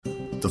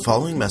The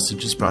following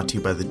message is brought to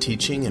you by the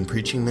teaching and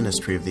preaching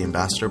ministry of the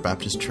Ambassador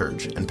Baptist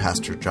Church and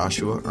Pastor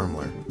Joshua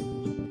Ermler.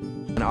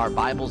 In our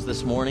Bibles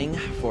this morning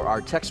for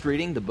our text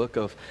reading, the book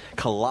of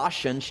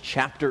Colossians,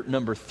 chapter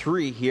number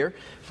 3 here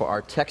for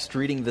our text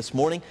reading this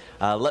morning.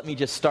 Let me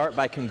just start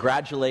by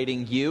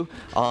congratulating you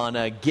on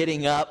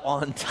getting up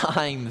on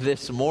time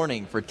this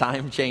morning for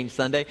Time Change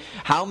Sunday.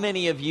 How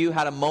many of you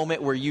had a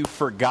moment where you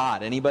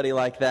forgot? Anybody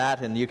like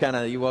that? And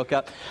you woke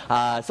up?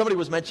 Somebody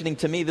was mentioning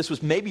to me this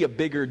was maybe a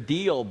bigger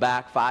deal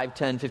back 5,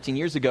 10, 15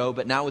 years ago,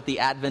 but now with the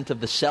advent of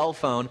the cell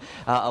phone,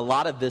 a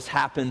lot of this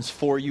happens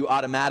for you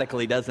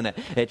automatically, doesn't it?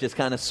 It just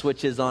kind of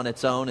switches on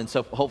its own, and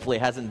so hopefully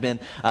it hasn't been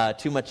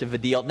too much of a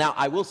deal. Now,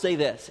 I will say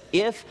this.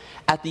 If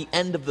at the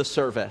end of the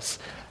service,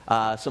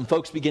 some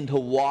folks begin to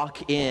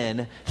walk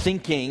in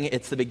thinking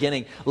it's the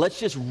beginning, let's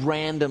just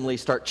randomly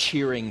start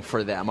cheering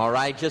for them, all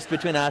right? Just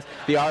between us,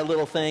 be our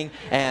little thing.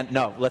 And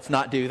no, let's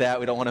not do that.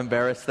 We don't want to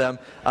embarrass them.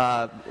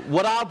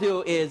 What I'll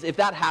do is, if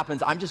that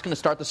happens, I'm just going to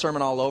start the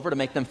sermon all over to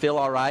make them feel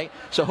all right.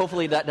 So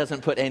hopefully that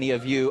doesn't put any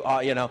of you,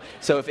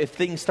 so if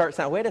things start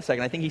sounding, wait a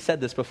second, I think he said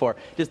this before.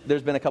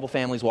 There's been a couple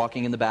families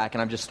walking in the back,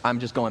 and I'm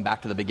just going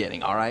back to the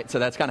beginning, all right? So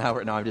that's kind of how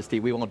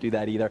we won't do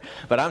that either.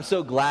 But I'm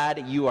so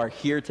glad you are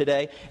here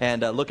today,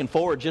 and looking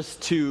forward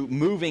just to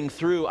moving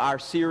through our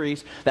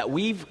series that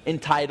we've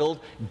entitled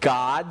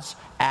Gods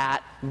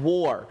at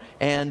War.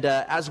 And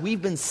as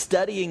we've been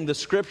studying the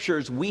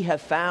scriptures, we have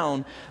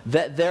found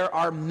that there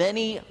are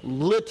many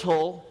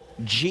little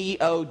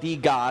G-O-D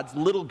gods,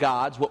 little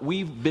gods, what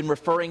we've been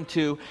referring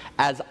to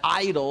as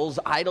idols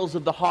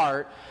of the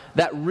heart,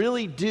 that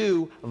really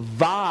do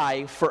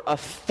vie for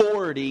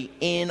authority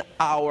in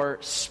our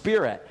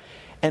spirit.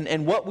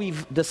 And what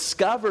we've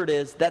discovered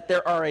is that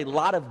there are a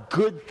lot of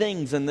good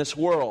things in this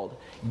world,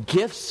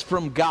 gifts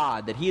from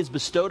God that He has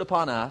bestowed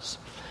upon us,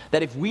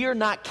 that if we are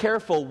not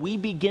careful, we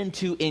begin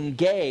to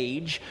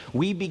engage,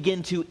 we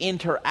begin to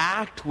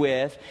interact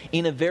with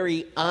in a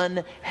very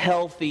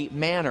unhealthy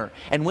manner.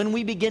 And when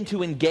we begin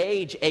to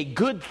engage a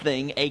good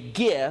thing, a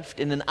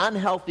gift, in an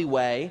unhealthy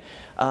way,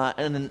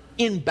 in an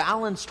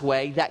imbalanced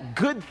way, that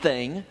good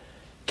thing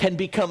can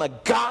become a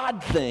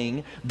God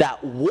thing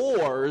that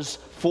wars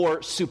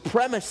for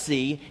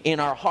supremacy in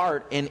our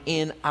heart and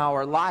in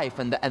our life.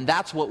 And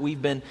that's what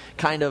we've been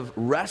kind of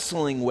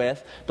wrestling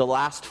with the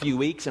last few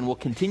weeks, and we'll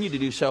continue to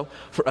do so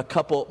for a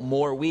couple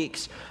more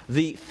weeks.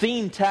 The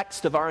theme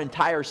text of our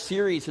entire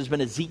series has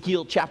been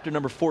Ezekiel chapter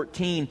number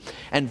 14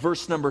 and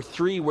verse number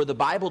 3, where the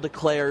Bible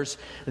declares,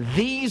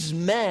 "These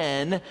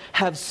men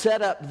have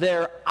set up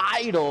their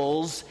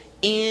idols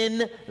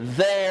in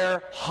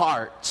their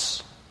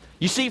hearts."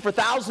 You see, for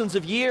thousands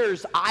of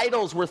years,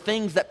 idols were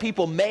things that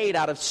people made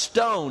out of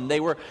stone. They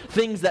were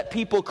things that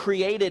people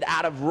created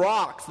out of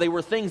rocks. They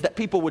were things that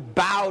people would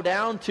bow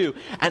down to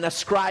and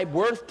ascribe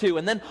worth to.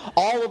 And then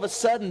all of a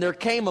sudden, there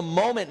came a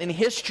moment in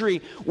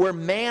history where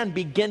man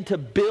began to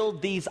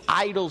build these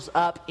idols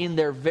up in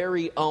their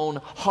very own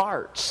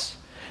hearts.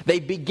 They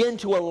begin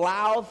to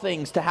allow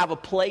things to have a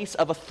place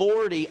of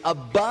authority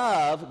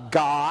above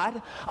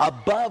God,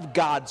 above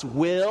God's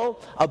will,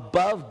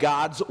 above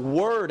God's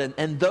word.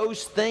 And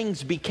those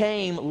things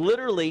became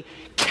literally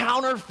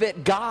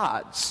counterfeit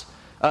gods.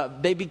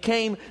 They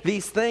became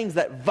these things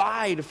that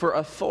vied for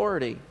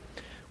authority.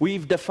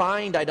 We've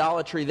defined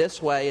idolatry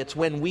this way. It's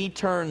when we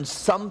turn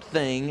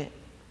something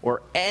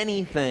or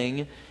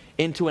anything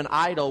into an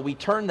idol. We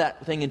turn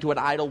that thing into an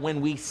idol when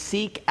we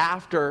seek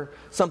after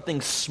something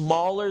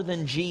smaller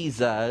than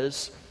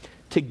Jesus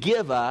to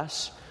give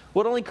us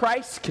what only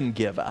Christ can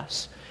give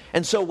us.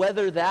 And so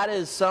whether that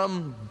is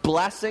some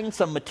blessing,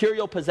 some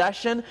material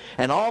possession,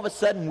 and all of a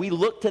sudden we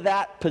look to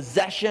that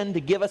possession to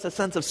give us a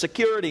sense of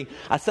security,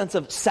 a sense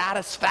of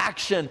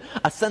satisfaction,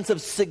 a sense of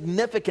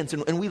significance,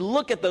 and we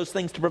look at those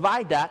things to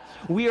provide that,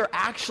 we are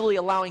actually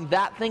allowing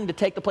that thing to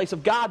take the place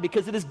of God,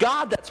 because it is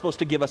God that's supposed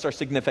to give us our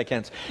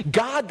significance,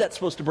 God that's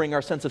supposed to bring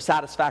our sense of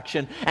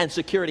satisfaction and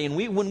security. And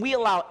when we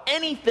allow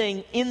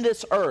anything in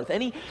this earth,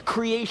 any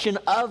creation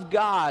of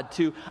God,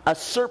 to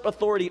usurp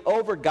authority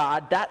over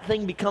God, that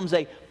thing becomes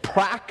a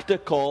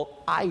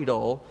practical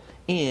idol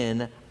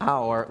in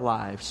our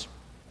lives.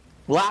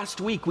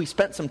 Last week we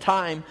spent some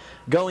time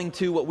going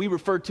to what we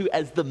refer to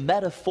as the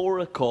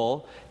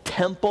metaphorical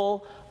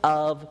temple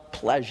of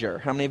pleasure.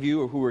 How many of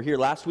you who were here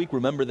last week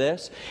remember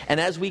this?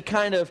 And as we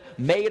kind of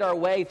made our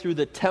way through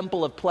the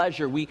temple of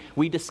pleasure, we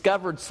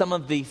discovered some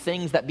of the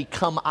things that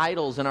become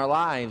idols in our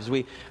lives.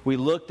 We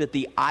looked at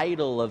the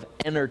idol of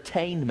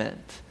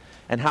entertainment,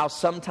 and how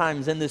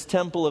sometimes in this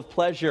temple of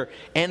pleasure,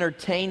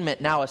 entertainment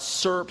now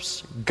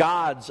usurps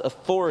God's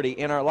authority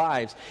in our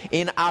lives.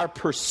 In our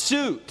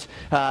pursuit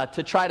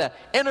to try to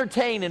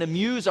entertain and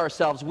amuse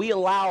ourselves, we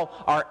allow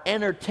our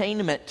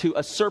entertainment to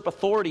usurp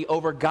authority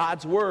over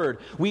God's word.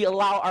 We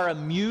allow our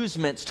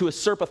amusements to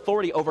usurp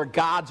authority over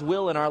God's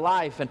will in our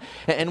life.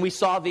 And we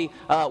saw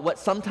what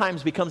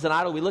sometimes becomes an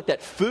idol. We looked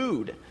at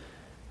food.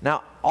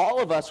 Now, all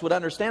of us would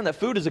understand that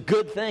food is a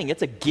good thing.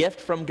 It's a gift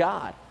from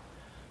God.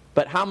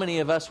 But how many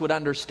of us would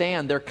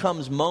understand there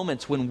comes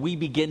moments when we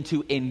begin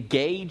to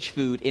engage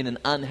food in an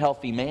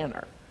unhealthy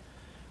manner?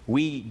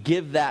 We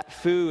give that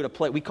food a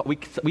place.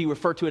 We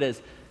refer to it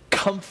as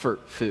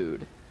comfort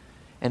food.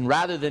 And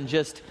rather than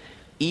just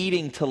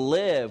eating to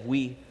live,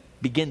 we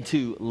begin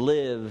to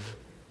live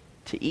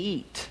to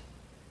eat.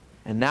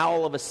 And now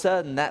all of a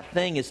sudden that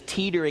thing is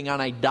teetering on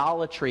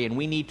idolatry, and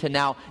we need to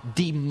now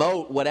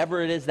demote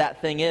whatever it is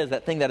that thing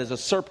that has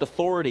usurped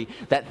authority,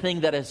 that thing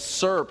that has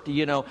usurped,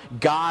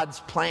 God's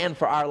plan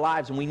for our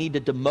lives. And we need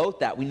to demote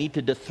that. We need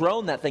to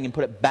dethrone that thing and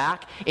put it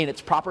back in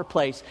its proper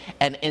place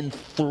and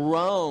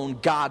enthrone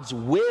God's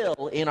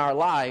will in our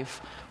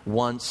life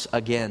once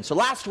again. So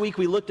last week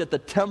we looked at the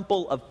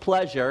temple of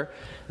pleasure.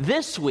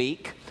 This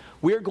week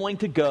we're going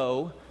to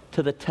go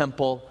to the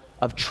temple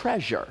of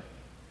treasure.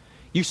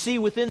 You see,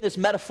 within this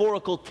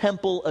metaphorical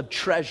temple of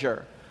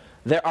treasure,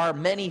 there are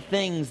many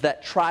things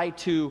that try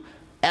to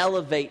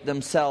elevate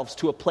themselves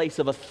to a place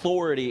of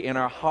authority in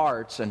our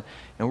hearts. And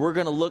we're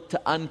going to look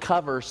to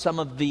uncover some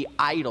of the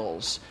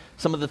idols,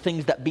 some of the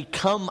things that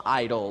become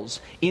idols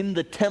in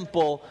the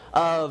temple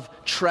of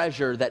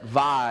treasure that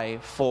vie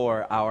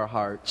for our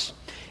hearts.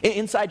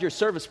 Inside your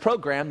service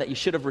program that you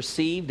should have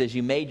received as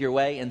you made your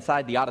way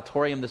inside the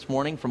auditorium this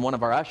morning from one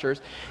of our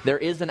ushers, there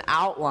is an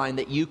outline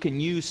that you can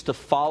use to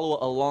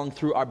follow along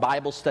through our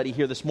Bible study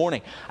here this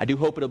morning. I do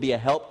hope it'll be a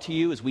help to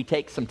you as we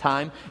take some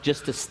time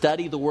just to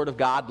study the Word of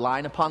God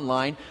line upon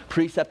line,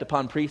 precept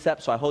upon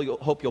precept. So I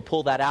hope you'll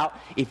pull that out.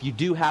 If you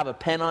do have a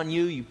pen on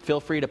you, you feel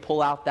free to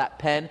pull out that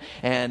pen,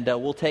 and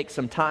we'll take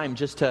some time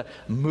just to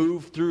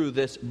move through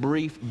this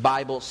brief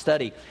Bible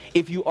study.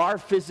 If you are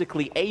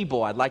physically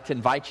able, I'd like to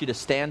invite you to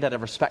stand out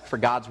of respect for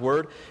God's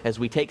Word as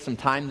we take some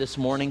time this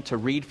morning to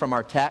read from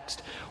our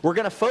text. We're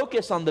going to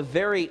focus on the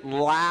very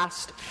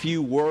last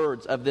few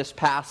words of this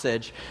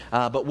passage,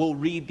 but we'll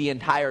read the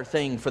entire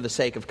thing for the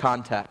sake of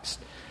context.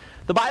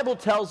 The Bible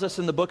tells us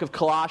in the book of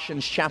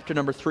Colossians, chapter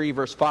number 3,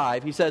 verse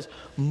 5, he says,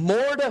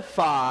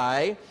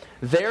 "Mortify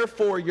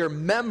therefore your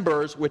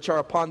members which are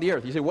upon the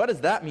earth." You say, what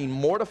does that mean,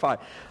 mortify?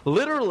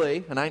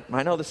 Literally, and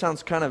I know this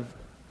sounds kind of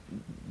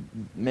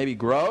maybe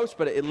gross,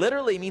 but it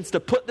literally means to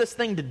put this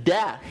thing to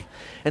death.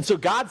 And so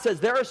God says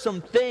there are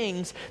some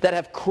things that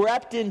have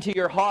crept into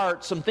your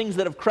heart, some things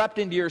that have crept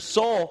into your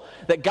soul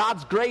that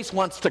God's grace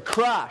wants to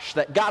crush,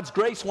 that God's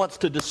grace wants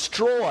to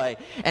destroy.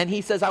 And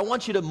he says, I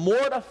want you to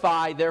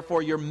mortify,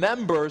 therefore, your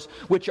members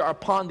which are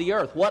upon the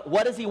earth.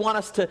 What does he want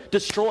us to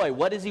destroy?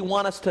 What does he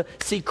want us to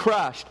see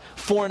crushed?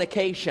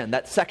 Fornication,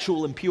 that's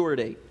sexual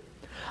impurity.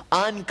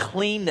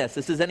 Uncleanness,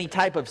 this is any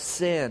type of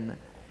sin.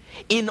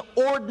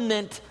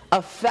 Inordinate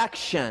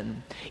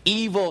affection,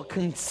 evil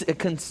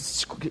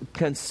concupiscence,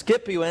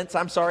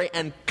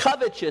 and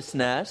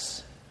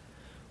covetousness,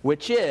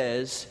 which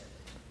is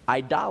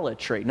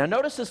idolatry. Now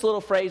notice this little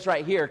phrase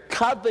right here,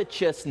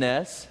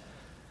 covetousness,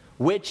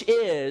 which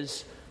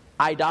is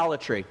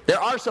idolatry.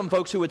 There are some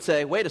folks who would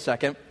say, wait a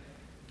second,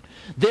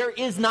 there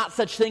is not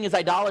such thing as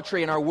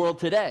idolatry in our world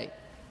today.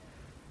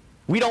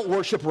 We don't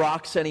worship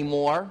rocks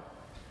anymore.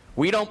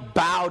 We don't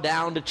bow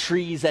down to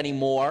trees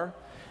anymore.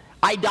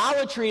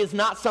 Idolatry is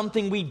not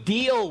something we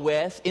deal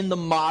with in the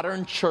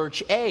modern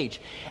church age.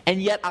 And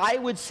yet I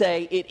would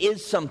say it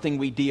is something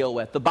we deal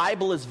with. The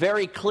Bible is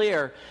very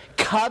clear.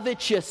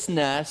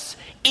 Covetousness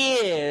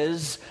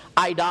is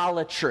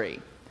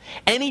idolatry.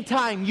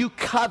 Anytime you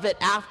covet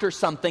after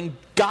something,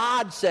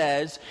 God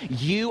says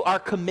you are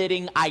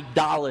committing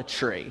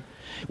idolatry.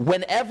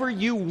 Whenever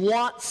you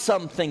want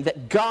something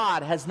that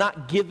God has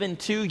not given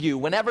to you,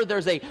 whenever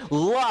there's a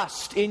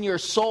lust in your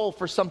soul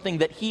for something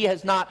that he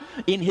has not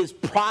in his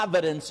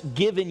providence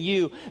given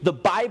you, the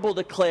Bible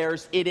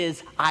declares it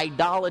is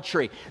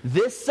idolatry.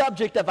 This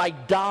subject of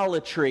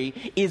idolatry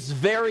is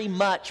very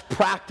much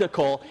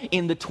practical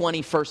in the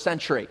 21st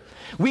century.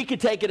 We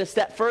could take it a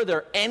step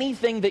further.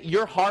 Anything that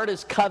your heart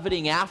is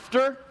coveting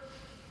after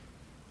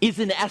is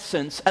in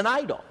essence an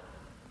idol.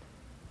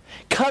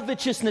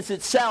 Covetousness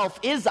itself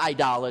is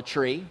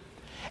idolatry,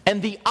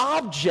 and the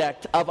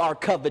object of our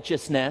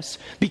covetousness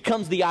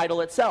becomes the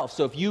idol itself.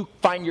 So if you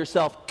find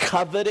yourself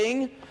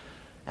coveting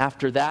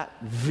after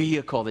that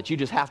vehicle that you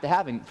just have to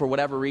have, and for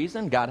whatever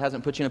reason, God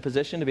hasn't put you in a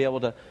position to be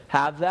able to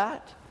have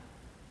that,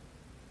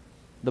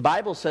 the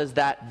Bible says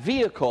that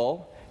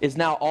vehicle is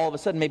now all of a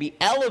sudden maybe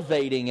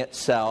elevating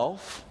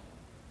itself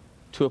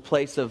to a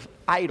place of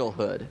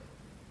idolhood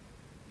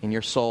in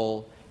your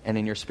soul and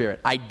in your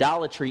spirit.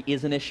 Idolatry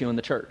is an issue in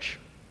the church.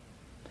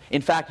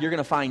 In fact, you're going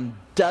to find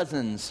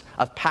dozens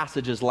of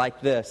passages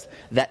like this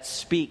that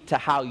speak to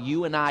how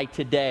you and I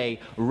today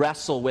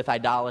wrestle with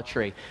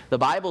idolatry. The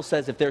Bible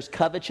says if there's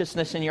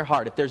covetousness in your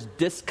heart, if there's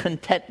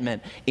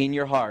discontentment in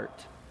your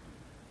heart,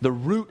 the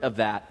root of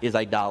that is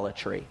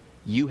idolatry.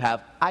 You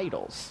have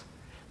idols.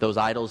 Those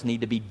idols need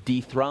to be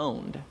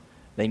dethroned.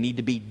 They need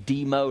to be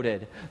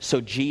demoted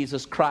so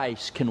Jesus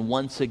Christ can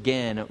once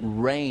again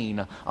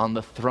reign on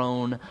the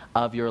throne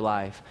of your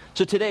life.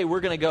 So today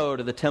we're going to go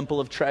to the temple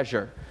of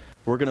treasure.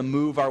 We're going to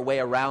move our way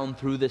around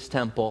through this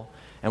temple.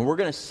 And we're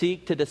going to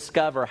seek to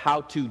discover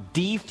how to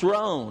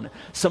dethrone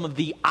some of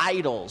the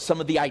idols,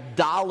 some of the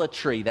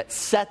idolatry that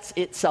sets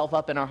itself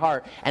up in our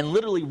heart and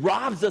literally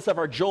robs us of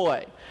our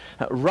joy,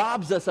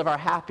 robs us of our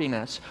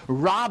happiness,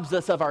 robs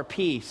us of our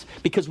peace,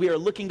 because we are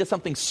looking to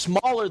something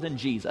smaller than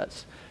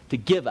Jesus to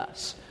give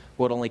us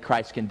what only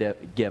Christ can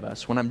give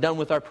us. When I'm done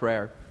with our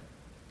prayer,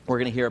 we're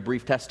going to hear a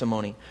brief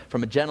testimony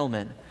from a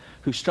gentleman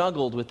who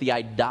struggled with the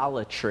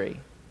idolatry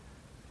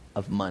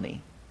of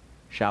money.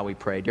 Shall we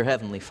pray? Dear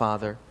Heavenly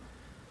Father,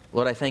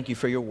 Lord, I thank you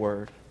for your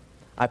word.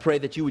 I pray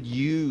that you would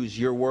use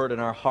your word in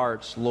our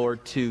hearts,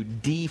 Lord, to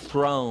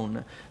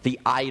dethrone the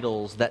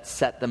idols that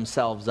set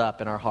themselves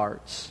up in our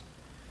hearts.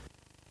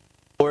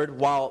 Lord,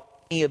 while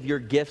many of your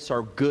gifts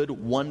are good,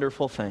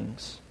 wonderful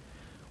things,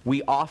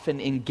 we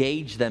often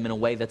engage them in a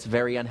way that's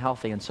very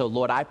unhealthy. And so,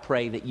 Lord, I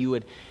pray that you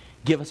would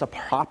give us a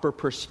proper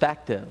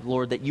perspective,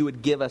 Lord, that you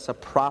would give us a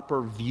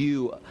proper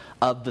view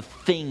of the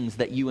things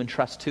that you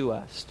entrust to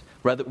us,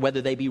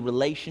 whether they be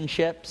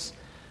relationships,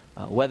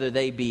 whether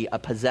they be a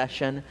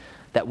possession,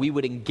 that we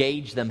would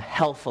engage them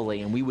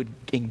healthily and we would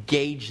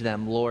engage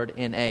them, Lord,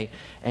 in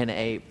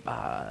a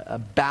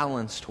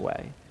balanced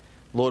way.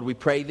 Lord, we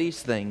pray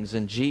these things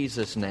in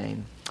Jesus'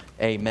 name.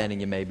 Amen, and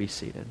you may be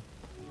seated.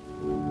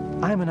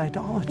 I'm an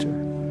idolater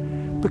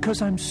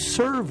because I'm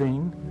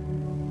serving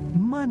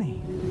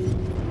money.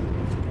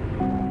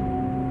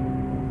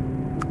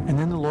 And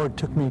then the Lord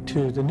took me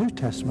to the New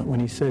Testament when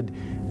he said,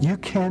 you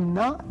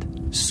cannot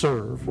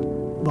serve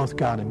both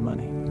God and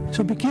money.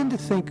 So begin to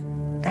think,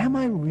 am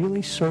I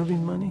really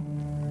serving money?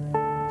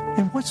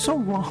 And what's so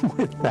wrong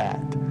with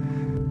that?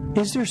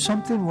 Is there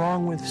something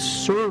wrong with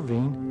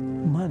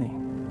serving money?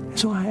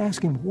 So I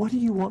asked him, what do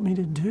you want me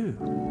to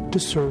do to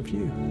serve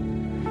you?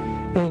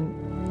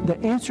 And the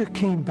answer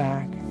came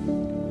back,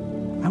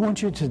 I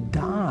want you to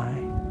die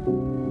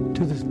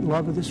to the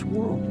love of this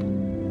world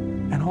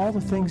and all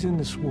the things in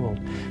this world.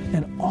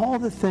 And all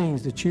the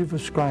things that you've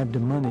ascribed to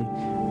money,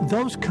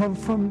 those come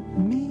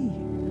from me.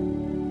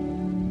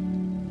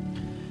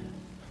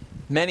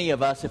 Many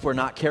of us, if we're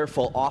not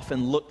careful,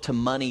 often look to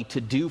money to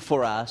do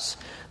for us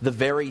the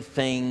very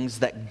things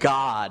that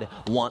God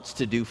wants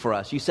to do for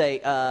us. You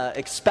say,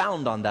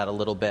 expound on that a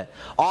little bit.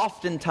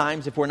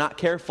 Oftentimes, if we're not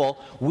careful,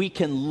 we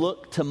can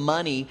look to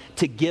money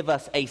to give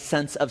us a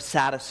sense of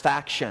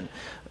satisfaction.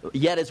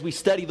 Yet as we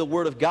study the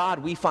Word of God,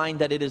 we find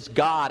that it is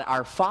God,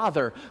 our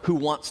Father, who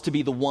wants to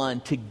be the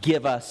one to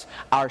give us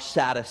our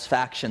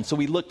satisfaction. So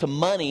we look to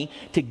money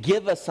to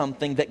give us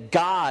something that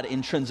God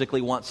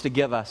intrinsically wants to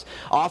give us.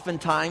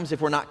 Oftentimes,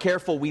 if we're not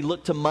careful, we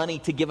look to money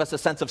to give us a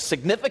sense of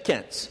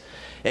significance.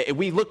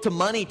 We look to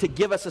money to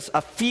give us a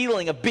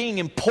feeling of being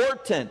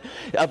important,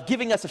 of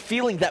giving us a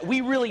feeling that we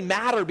really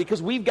matter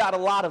because we've got a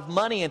lot of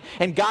money.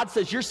 And God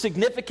says your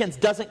significance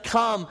doesn't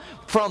come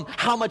from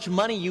how much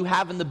money you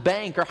have in the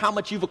bank or how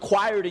much you've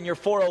acquired in your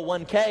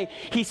 401k.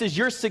 He says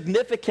your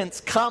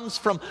significance comes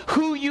from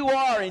who you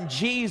are in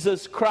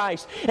Jesus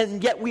Christ.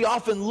 And yet we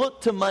often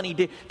look to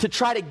money to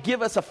try to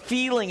give us a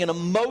feeling, an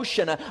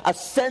emotion, a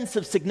sense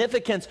of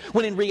significance,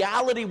 when in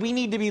reality we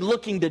need to be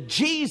looking to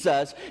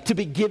Jesus to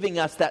be giving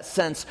us that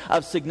sense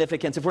of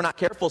significance. If we're not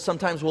careful,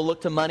 sometimes we'll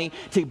look to money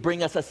to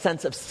bring us a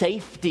sense of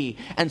safety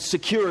and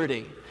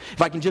security.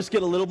 If I can just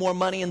get a little more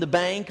money in the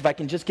bank, if I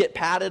can just get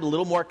padded, a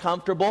little more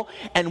comfortable.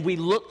 And we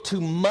look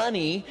to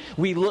money,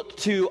 we look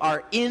to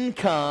our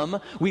income,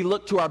 we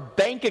look to our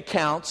bank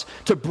accounts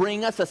to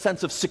bring us a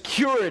sense of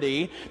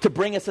security, to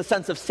bring us a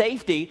sense of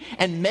safety.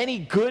 And many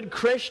good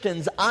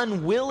Christians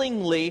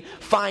unwillingly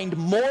find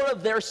more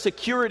of their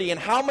security in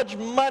how much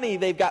money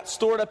they've got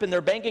stored up in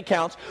their bank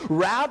accounts,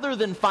 rather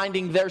than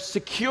finding their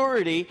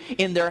security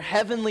in their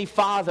Heavenly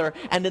Father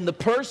and in the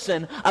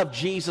person of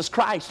Jesus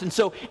Christ. And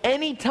so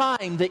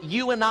anytime that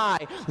you and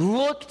I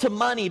look to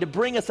money to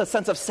bring us a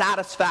sense of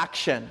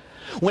satisfaction,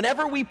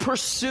 whenever we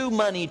pursue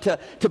money to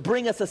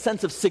bring us a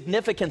sense of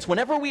significance,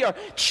 whenever we are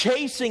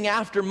chasing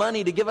after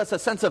money to give us a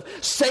sense of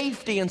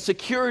safety and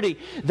security,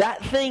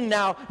 that thing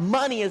now,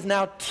 money is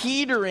now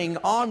teetering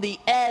on the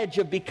edge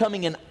of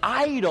becoming an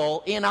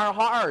idol in our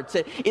hearts.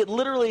 It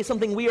literally is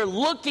something we are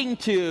looking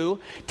to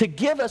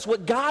give us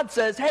what God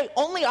says, hey,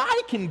 only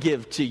I can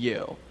give to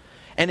you.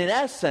 And in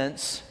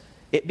essence,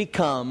 it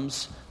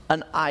becomes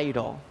an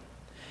idol.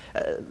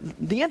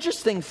 The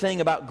interesting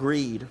thing about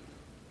greed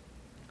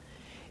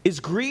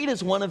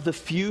is one of the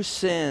few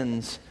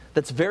sins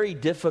that's very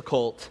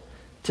difficult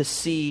to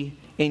see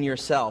in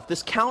yourself.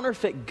 This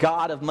counterfeit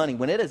god of money,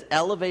 when it has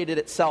elevated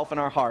itself in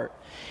our heart,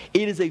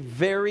 it is a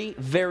very,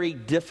 very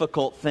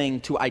difficult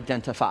thing to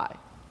identify.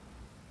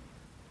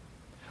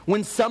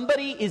 When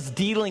somebody is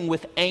dealing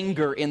with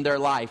anger in their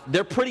life,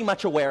 they're pretty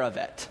much aware of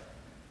it.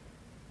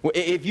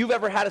 If you've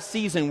ever had a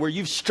season where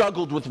you've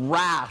struggled with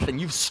wrath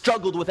and you've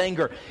struggled with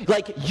anger,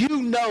 like,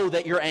 you know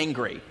that you're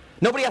angry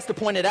Nobody has to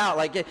point it out.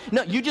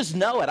 No, you just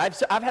know it.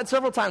 I've had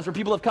several times where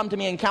people have come to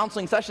me in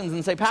counseling sessions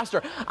and say,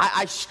 Pastor,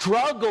 I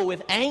struggle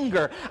with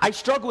anger. I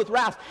struggle with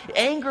wrath.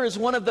 Anger is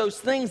one of those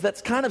things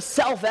that's kind of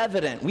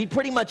self-evident. We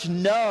pretty much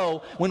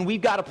know when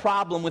we've got a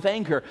problem with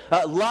anger.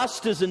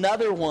 Lust is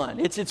another one.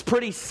 It's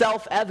pretty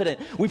self-evident.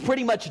 We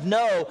pretty much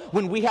know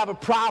when we have a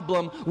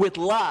problem with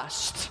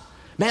lust.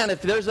 Man,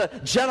 if there's a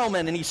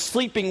gentleman and he's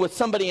sleeping with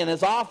somebody in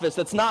his office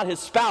that's not his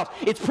spouse,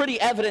 it's pretty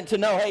evident to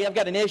know, hey, I've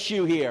got an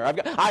issue here.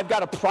 I've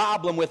got a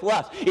problem with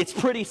lust. It's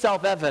pretty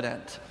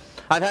self-evident.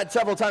 I've had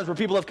several times where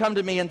people have come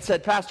to me and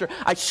said, Pastor,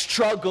 I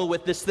struggle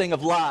with this thing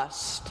of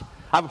lust.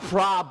 I have a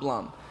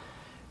problem.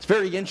 It's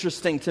very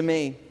interesting to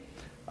me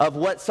of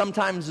what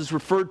sometimes is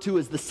referred to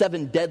as the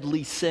 7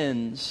 deadly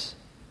sins.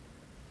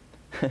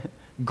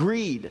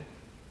 Greed,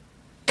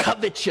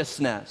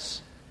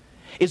 covetousness,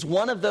 is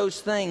one of those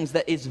things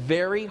that is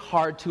very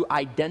hard to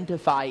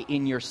identify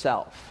in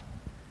yourself.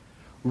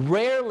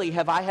 Rarely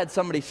have I had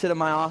somebody sit in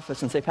my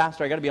office and say,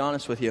 Pastor, I got to be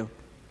honest with you.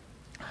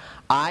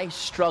 I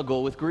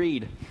struggle with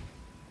greed.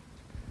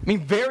 I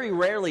mean, very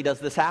rarely does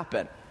this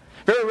happen.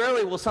 Very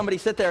rarely will somebody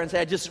sit there and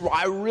say,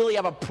 I really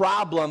have a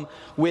problem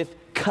with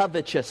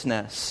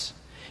covetousness.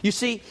 You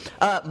see,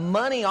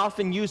 money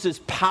often uses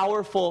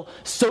powerful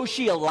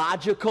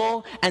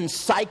sociological and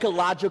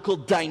psychological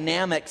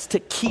dynamics to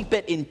keep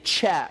it in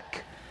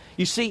check.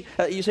 You say,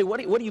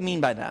 what do you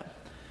mean by that?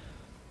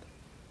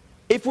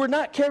 If we're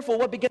not careful,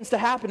 what begins to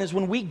happen is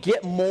when we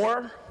get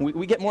more,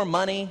 we get more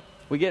money,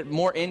 we get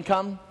more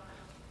income,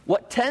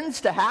 what tends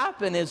to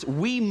happen is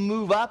we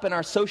move up in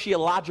our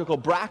sociological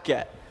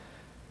bracket.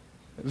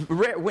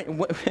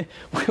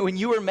 When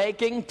you were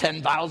making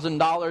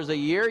 $10,000 a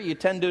year, you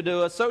tend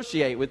to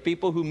associate with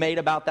people who made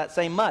about that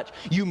same much.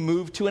 You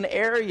move to an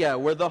area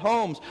where the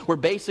homes were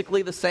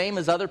basically the same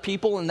as other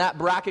people in that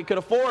bracket could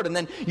afford, and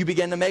then you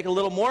begin to make a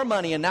little more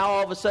money, and now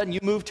all of a sudden you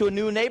move to a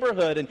new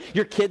neighborhood, and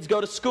your kids go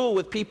to school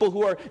with people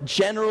who are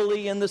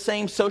generally in the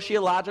same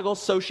sociological,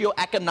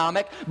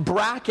 socioeconomic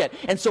bracket.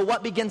 And so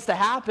what begins to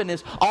happen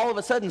is all of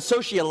a sudden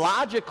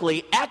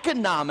sociologically,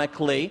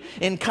 economically,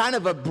 in kind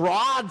of a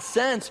broad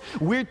sense,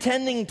 we're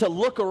tending to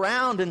look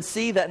around and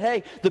see that,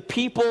 hey, the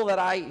people that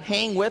I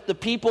hang with, the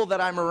people that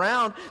I'm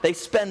around, they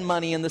spend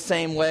money in the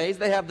same ways,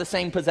 they have the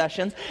same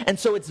possessions, and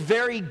so it's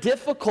very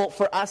difficult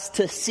for us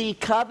to see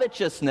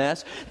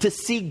covetousness, to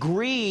see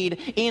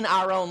greed in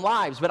our own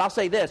lives. But I'll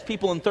say this,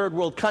 people in third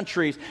world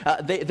countries,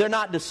 they're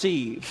not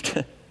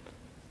deceived.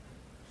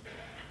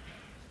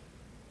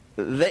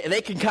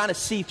 They can kind of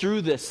see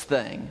through this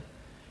thing.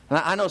 And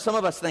I know some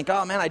of us think,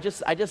 oh man, I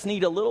just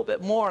need a little bit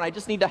more, and I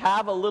just need to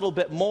have a little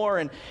bit more.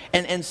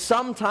 And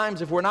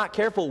sometimes if we're not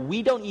careful,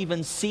 we don't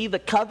even see the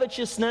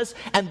covetousness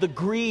and the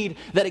greed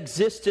that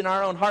exists in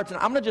our own hearts. And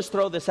I'm going to just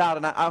throw this out,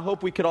 and I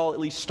hope we could all at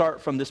least start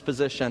from this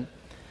position.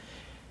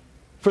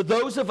 For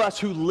those of us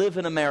who live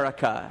in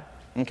America,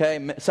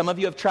 okay, some of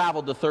you have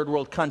traveled to third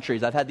world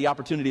countries. I've had the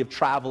opportunity of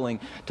traveling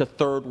to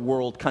third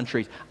world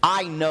countries.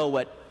 I know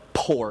what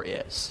poor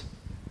is.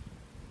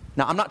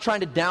 Now, I'm not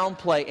trying to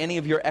downplay any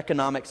of your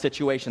economic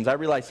situations. I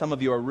realize some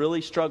of you are really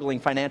struggling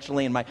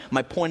financially, and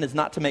my point is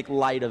not to make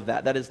light of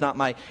that. That is not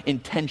my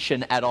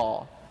intention at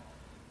all.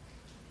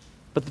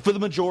 But for the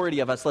majority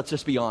of us, let's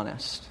just be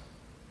honest.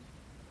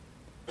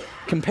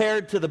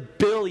 Compared to the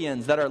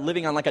billions that are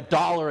living on like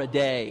 $1 a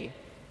day,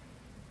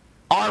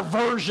 our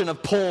version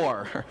of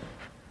poor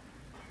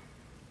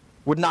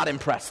would not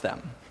impress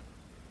them.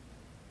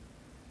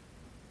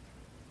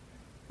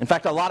 In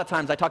fact, a lot of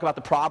times I talk about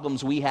the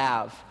problems we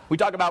have. We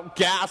talk about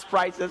gas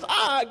prices.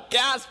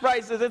 Gas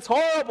prices, it's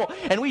horrible.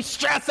 And we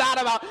stress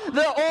out about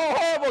the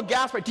horrible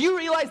gas price. Do you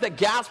realize that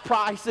gas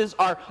prices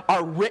are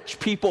rich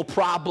people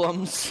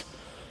problems?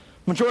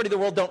 Majority of the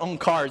world don't own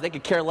cars. They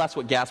could care less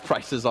what gas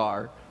prices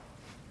are.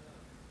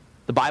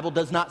 The Bible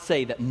does not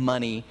say that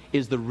money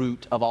is the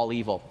root of all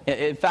evil.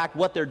 In fact,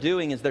 what they're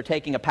doing is they're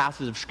taking a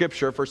passage of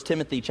Scripture, 1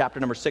 Timothy chapter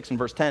number 6 and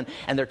verse 10,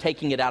 and they're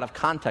taking it out of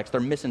context.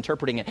 They're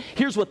misinterpreting it.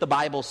 Here's what the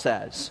Bible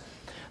says.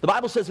 The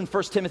Bible says in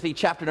 1 Timothy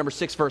chapter number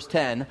 6, verse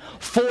 10,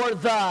 for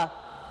the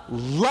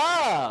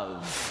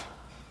love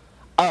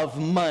of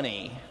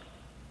money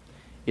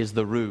is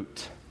the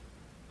root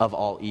of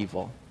all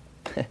evil.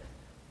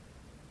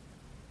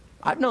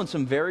 I've known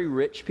some very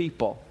rich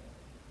people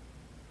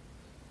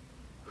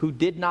who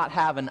did not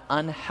have an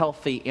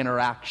unhealthy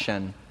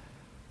interaction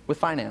with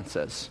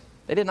finances.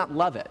 They did not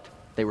love it.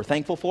 They were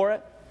thankful for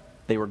it.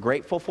 They were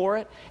grateful for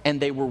it.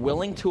 And they were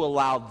willing to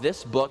allow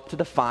this book to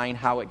define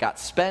how it got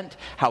spent,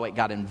 how it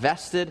got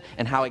invested,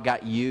 and how it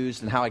got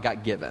used, and how it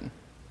got given.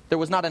 There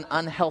was not an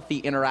unhealthy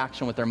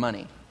interaction with their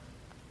money.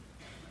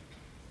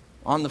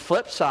 On the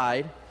flip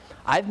side,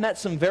 I've met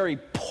some very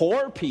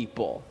poor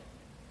people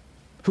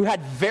who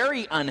had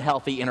very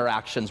unhealthy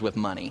interactions with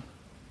money.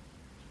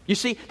 You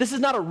see, this is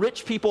not a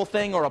rich people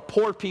thing or a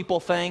poor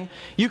people thing.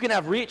 You can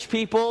have rich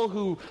people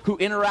who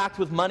interact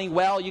with money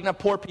well. You can have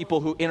poor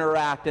people who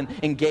interact and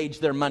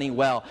engage their money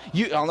well.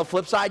 On the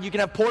flip side, you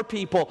can have poor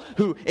people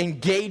who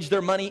engage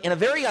their money in a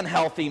very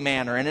unhealthy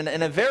manner and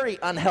in a very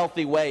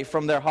unhealthy way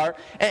from their heart.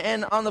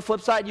 And on the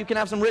flip side, you can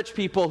have some rich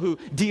people who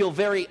deal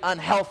very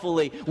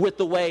unhealthily with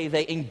the way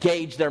they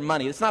engage their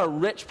money. It's not a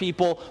rich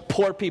people,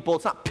 poor people.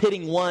 It's not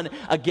pitting one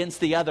against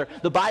the other.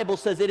 The Bible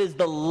says it is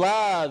the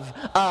love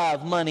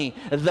of money,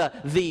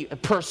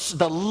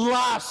 the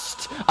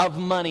lust of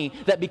money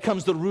that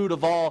becomes the root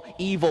of all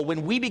evil.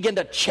 When we begin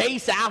to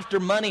chase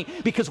after money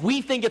because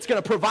we think it's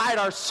going to provide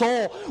our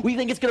soul, we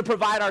think it's going to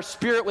provide our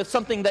spirit with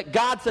something that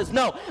God says,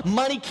 no,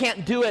 money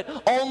can't do it,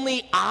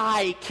 only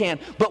I can.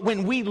 But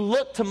when we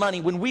look to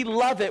money, when we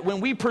love it, when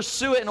we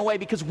pursue it in a way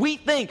because we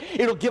think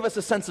it'll give us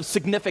a sense of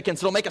significance,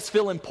 it'll make us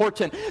feel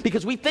important,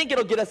 because we think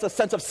it'll get us a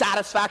sense of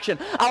satisfaction,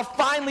 I'll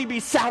finally be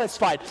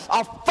satisfied,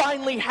 I'll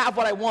finally have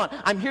what I want.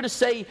 I'm here to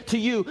say to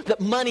you that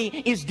money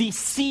is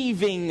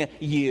deceiving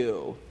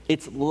you.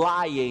 It's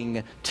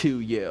lying to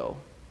you.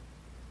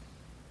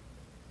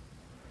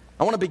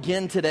 I want to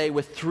begin today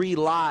with 3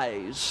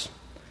 lies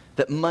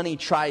that money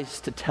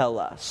tries to tell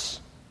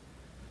us.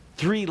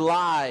 3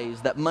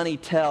 lies that money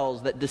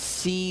tells that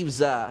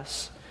deceives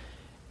us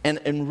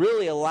and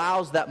really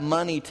allows that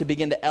money to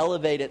begin to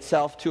elevate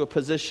itself to a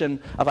position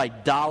of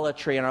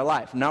idolatry in our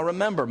life. Now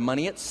remember,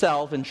 money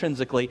itself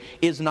intrinsically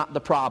is not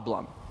the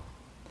problem.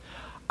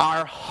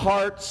 Our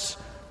heart's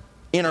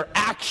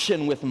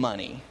interaction with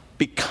money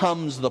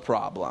becomes the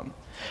problem.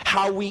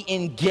 How we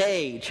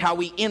engage, how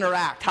we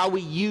interact, how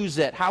we use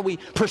it, how we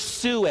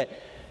pursue it.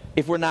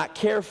 If we're not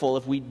careful,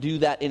 if we do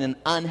that in an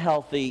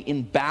unhealthy,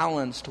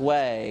 imbalanced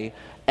way,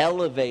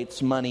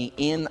 elevates money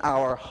in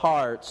our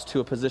hearts to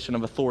a position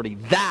of authority.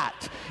 That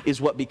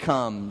is what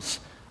becomes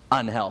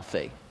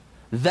unhealthy.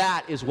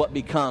 That is what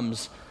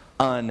becomes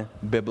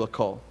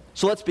unbiblical.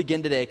 So let's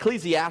begin today.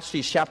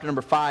 Ecclesiastes chapter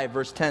number 5,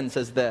 verse 10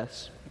 says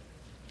this.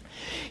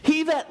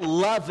 He that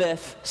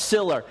loveth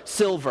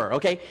silver,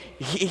 okay?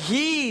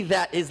 He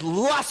that is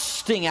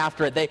lusting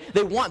after it,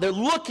 they're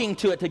looking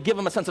to it to give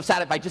them a sense of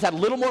satisfaction. If I just had a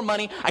little more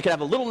money, I could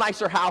have a little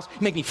nicer house,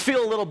 make me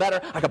feel a little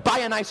better, I could buy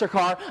a nicer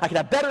car, I could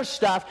have better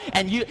stuff,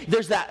 and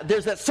there's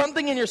that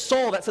something in your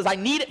soul that says, I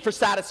need it for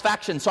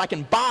satisfaction, so I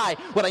can buy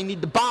what I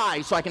need to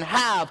buy, so I can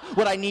have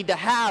what I need to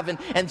have.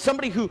 And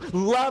somebody who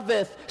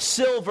loveth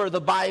silver, the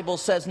Bible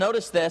says,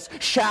 notice this,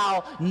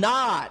 shall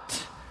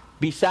not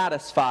be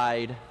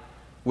satisfied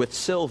with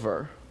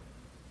silver,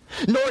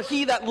 nor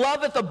he that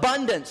loveth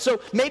abundance.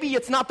 So maybe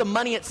it's not the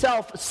money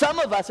itself. Some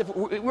of us, if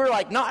we're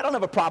like, no, I don't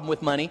have a problem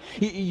with money.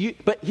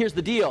 But here's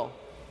the deal.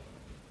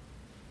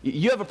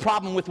 You have a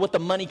problem with what the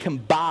money can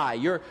buy.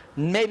 You're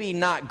maybe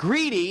not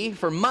greedy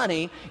for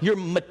money. You're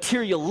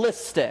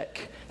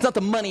materialistic. It's not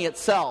the money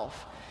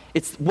itself.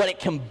 It's what it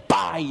can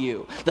buy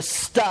you, the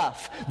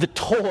stuff, the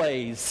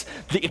toys,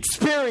 the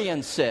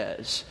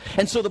experiences.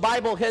 And so the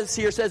Bible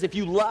here says if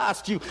you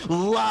lust, you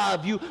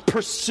love, you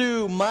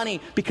pursue money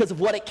because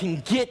of what it can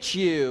get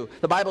you.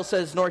 The Bible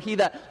says, nor he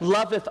that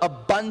loveth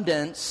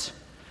abundance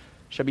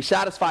shall be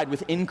satisfied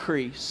with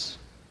increase.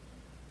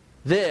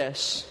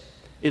 This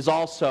is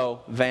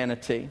also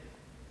vanity.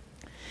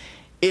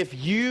 If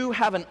you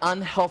have an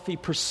unhealthy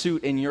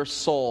pursuit in your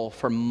soul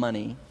for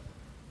money,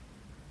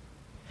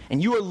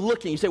 and you are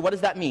looking, you say, what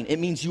does that mean? It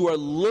means you are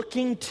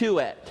looking to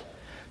it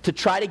to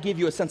try to give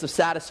you a sense of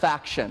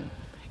satisfaction.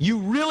 You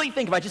really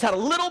think if I just had a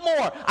little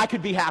more, I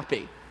could be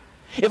happy.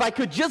 If I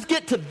could just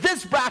get to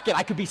this bracket,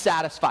 I could be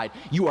satisfied.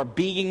 You are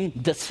being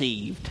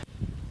deceived.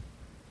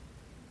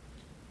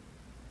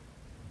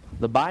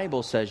 The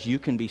Bible says you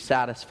can be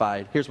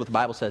satisfied. Here's what the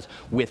Bible says.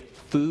 With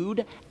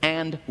food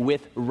and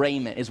with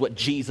raiment is what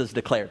Jesus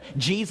declared.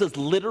 Jesus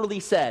literally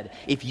said,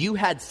 if you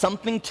had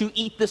something to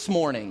eat this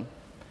morning,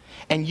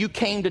 and you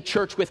came to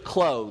church with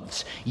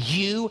clothes,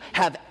 you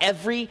have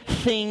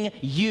everything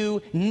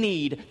you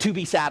need to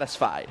be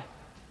satisfied.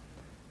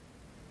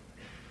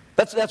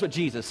 That's what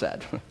Jesus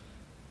said.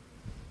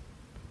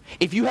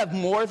 If you have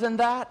more than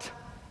that,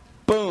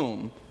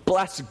 boom,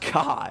 bless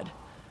God.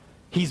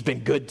 He's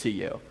been good to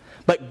you.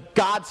 But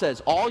God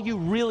says all you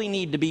really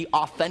need to be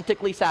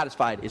authentically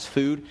satisfied is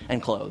food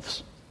and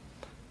clothes.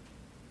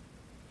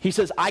 He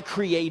says, I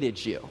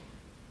created you.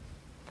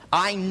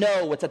 I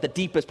know what's at the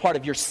deepest part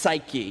of your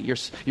psyche,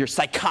 your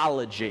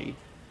psychology.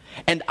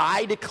 And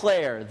I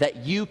declare that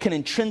you can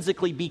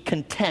intrinsically be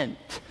content,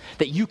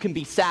 that you can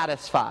be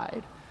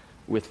satisfied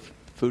with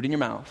food in your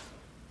mouth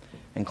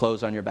and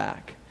clothes on your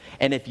back.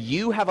 And if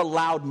you have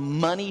allowed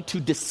money to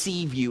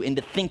deceive you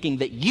into thinking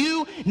that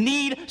you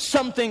need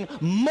something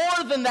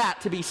more than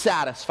that to be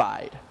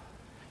satisfied,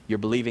 you're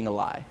believing a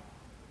lie.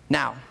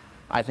 Now,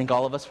 I think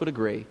all of us would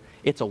agree,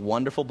 it's a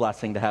wonderful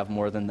blessing to have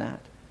more than that.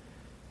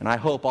 And I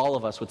hope all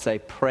of us would say,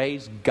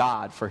 praise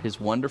God for his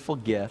wonderful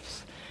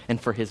gifts and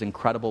for his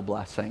incredible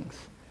blessings.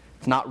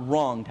 It's not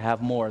wrong to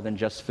have more than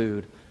just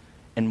food,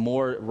 and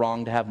more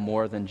wrong to have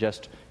more than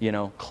just,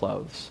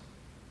 clothes.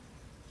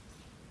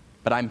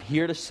 But I'm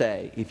here to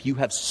say, if you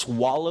have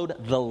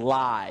swallowed the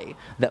lie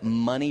that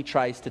money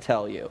tries to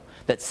tell you,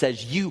 that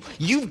says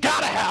you've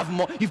got to have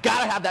more, you've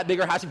got to have that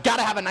bigger house, you've got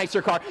to have a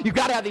nicer car, you've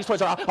got to have these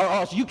toys, or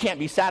else you can't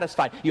be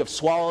satisfied. You have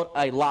swallowed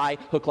a lie,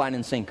 hook, line,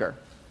 and sinker.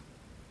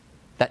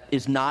 That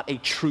is not a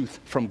truth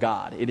from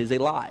God. It is a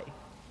lie.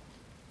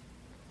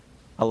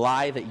 A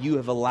lie that you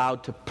have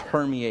allowed to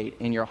permeate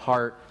in your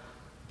heart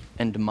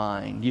and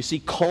mind. You see,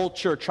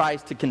 culture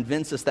tries to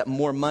convince us that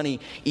more money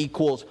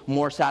equals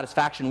more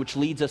satisfaction, which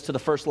leads us to the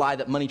first lie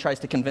that money tries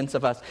to convince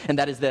of us, and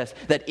that is this,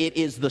 that it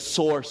is the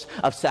source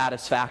of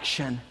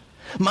satisfaction.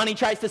 Money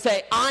tries to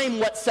say, I'm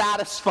what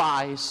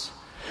satisfies.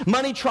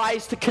 Money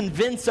tries to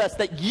convince us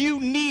that you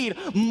need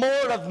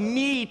more of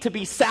me to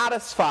be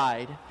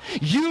satisfied.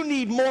 You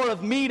need more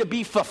of me to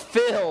be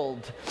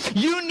fulfilled.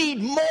 You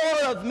need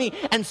more of me.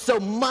 And so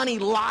money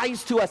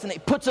lies to us, and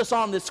it puts us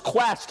on this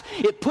quest.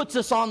 It puts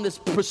us on this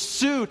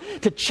pursuit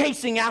to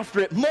chasing after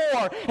it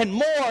more and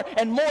more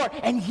and more.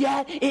 And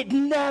yet it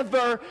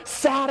never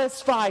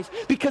satisfies,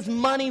 because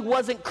money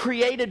wasn't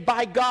created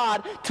by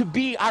God to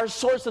be our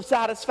source of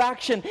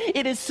satisfaction.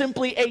 It is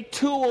simply a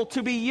tool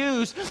to be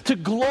used to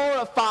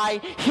glorify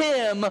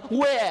Him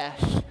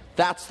with.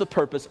 That's the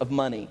purpose of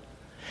money.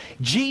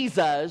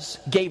 Jesus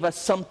gave us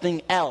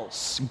something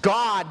else.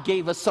 God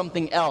gave us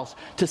something else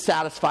to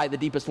satisfy the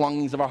deepest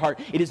longings of our heart.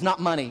 It is not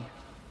money.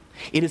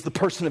 It is the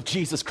person of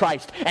Jesus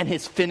Christ and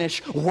His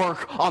finished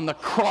work on the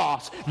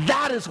cross.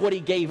 That is what He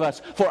gave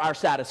us for our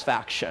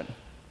satisfaction.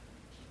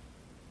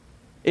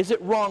 Is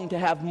it wrong to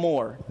have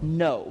more?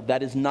 No,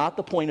 that is not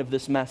the point of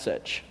this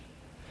message.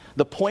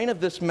 The point of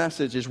this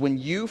message is when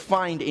you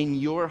find in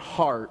your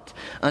heart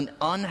an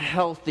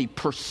unhealthy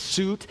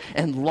pursuit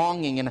and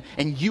longing,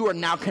 and you are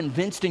now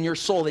convinced in your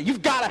soul that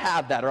you've got to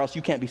have that or else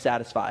you can't be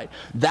satisfied.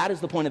 That is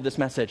the point of this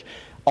message.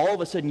 All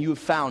of a sudden you have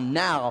found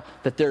now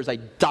that there's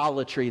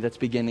idolatry that's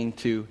beginning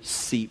to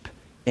seep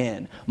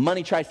in.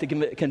 Money tries to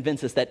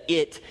convince us that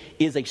it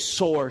is a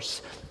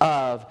source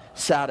of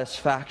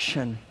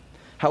satisfaction.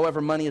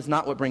 However, money is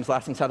not what brings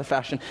lasting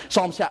satisfaction.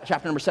 Psalm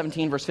chapter number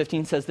 17, verse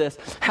 15 says this,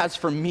 as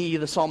for me,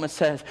 the psalmist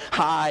says,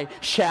 I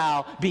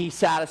shall be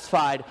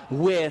satisfied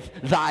with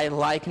thy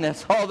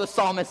likeness. Oh, the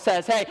psalmist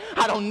says, hey,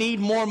 I don't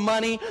need more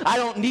money. I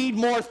don't need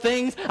more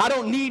things. I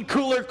don't need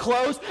cooler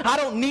clothes. I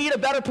don't need a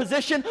better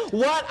position.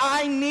 What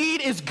I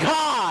need is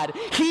God.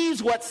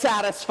 He's what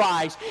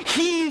satisfies.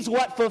 He's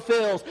what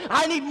fulfills.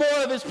 I need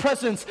more of His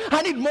presence.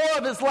 I need more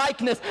of His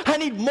likeness. I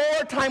need more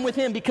time with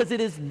Him, because it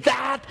is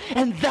that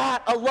and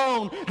that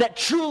alone that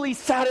truly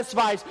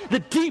satisfies the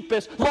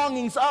deepest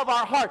longings of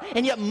our heart.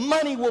 And yet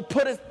money will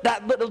put us,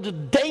 that little,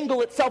 just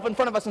dangle itself in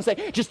front of us and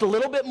say, just a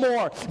little bit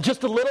more,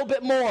 just a little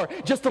bit more,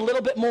 just a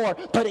little bit more.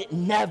 But it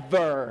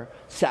never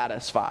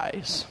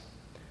satisfies.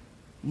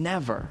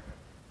 Never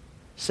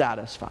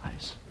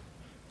satisfies.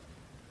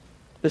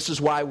 This is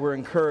why we're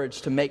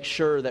encouraged to make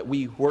sure that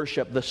we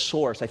worship the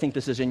source. I think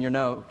this is in your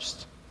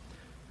notes.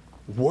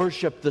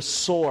 Worship the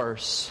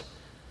source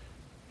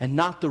and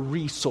not the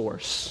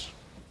resource.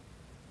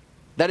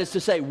 That is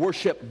to say,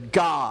 worship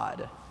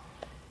God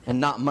and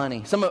not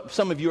money. Some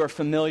of you are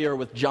familiar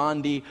with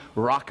John D.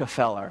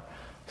 Rockefeller.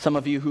 Some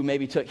of you who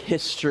maybe took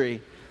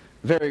history,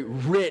 very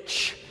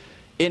rich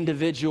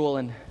individual.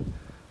 And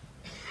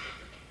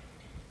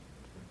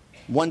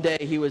one day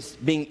he was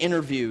being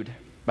interviewed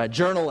by a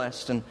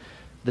journalist, and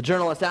the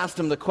journalist asked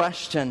him the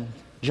question,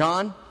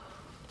 John,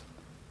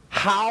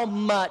 how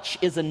much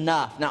is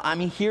enough? Now, I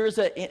mean, here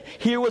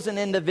was an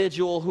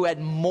individual who had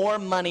more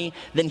money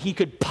than he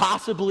could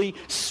possibly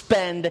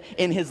spend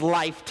in his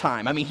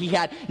lifetime. I mean, he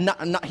had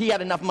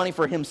enough money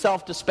for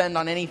himself to spend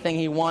on anything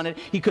he wanted.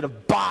 He could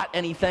have bought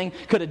anything,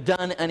 could have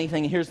done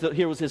anything.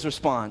 Here was his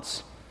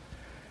response.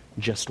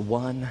 Just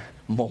one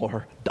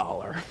more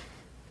dollar.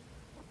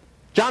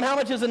 John, how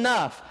much is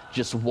enough?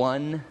 Just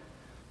one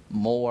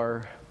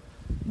more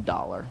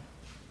dollar.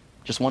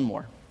 Just one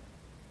more.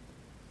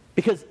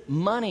 Because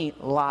money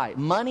lies.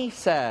 Money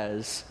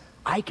says,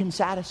 I can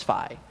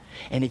satisfy.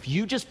 And if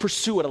you just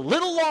pursue it a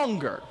little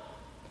longer,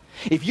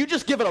 if you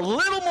just give it a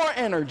little more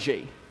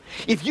energy,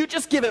 if you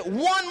just give it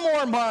one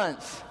more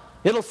month,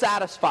 it'll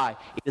satisfy.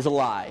 It is a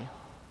lie.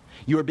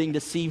 You are being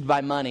deceived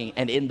by money,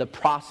 and in the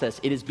process,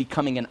 it is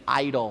becoming an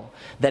idol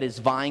that is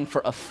vying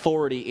for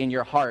authority in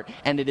your heart,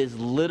 and it is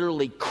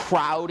literally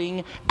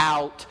crowding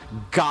out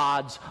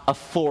God's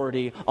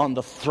authority on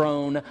the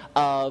throne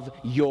of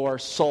your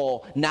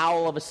soul. Now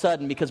all of a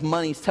sudden, because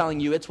money's telling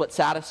you it's what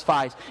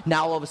satisfies,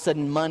 now all of a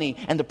sudden money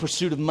and the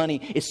pursuit of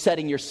money is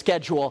setting your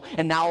schedule,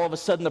 and now all of a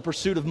sudden the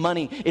pursuit of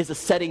money is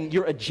setting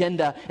your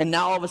agenda, and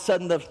now all of a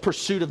sudden the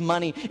pursuit of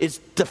money is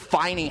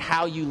defining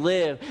how you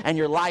live and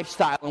your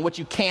lifestyle and what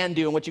you can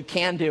do and what you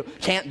can't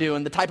do,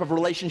 and the type of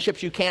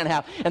relationships you can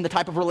have and the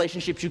type of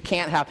relationships you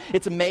can't have.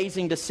 It's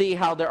amazing to see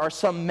how there are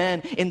some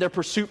men in their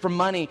pursuit for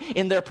money,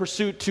 in their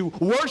pursuit to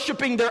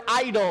worshiping their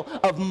idol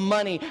of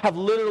money, have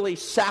literally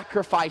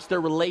sacrificed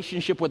their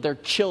relationship with their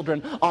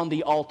children on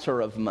the altar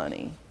of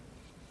money.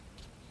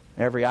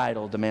 Every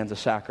idol demands a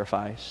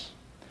sacrifice,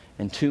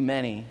 and too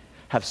many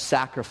have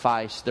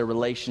sacrificed their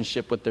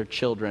relationship with their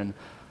children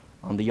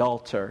on the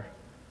altar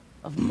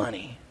of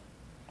money.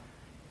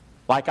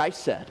 Like I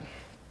said,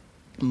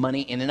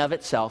 money in and of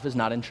itself is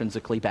not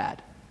intrinsically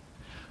bad.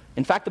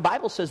 In fact, the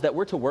Bible says that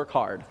we're to work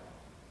hard.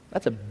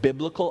 That's a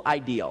biblical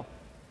ideal.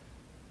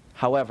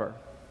 However,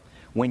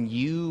 when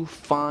you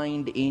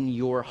find in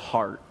your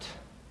heart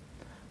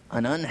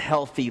an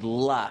unhealthy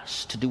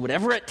lust to do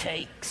whatever it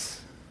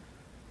takes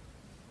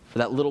for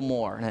that little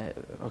more.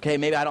 Okay,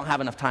 maybe I don't have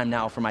enough time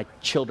now for my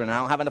children. I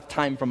don't have enough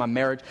time for my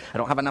marriage. I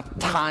don't have enough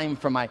time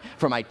for my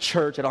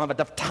church. I don't have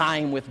enough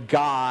time with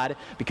God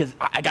because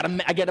I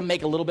gotta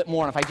make a little bit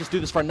more. And if I just do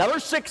this for another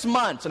 6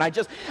 months and I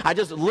just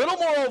a little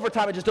more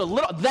overtime, I just do a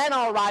little, then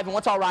I'll arrive. And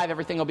once I'll arrive,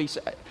 everything will be.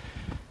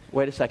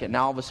 Wait a second.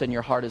 Now all of a sudden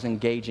your heart is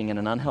engaging in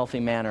an unhealthy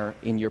manner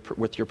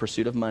with your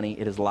pursuit of money.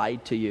 It has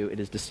lied to you. It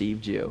has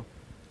deceived you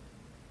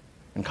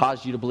and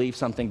caused you to believe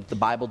something that the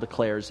Bible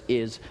declares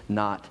is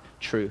not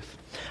truth.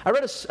 I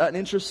read an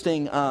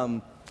interesting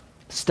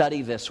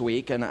study this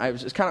week, and I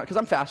was just kind of, because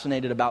I'm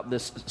fascinated about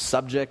this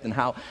subject and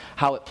how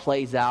it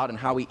plays out and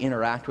how we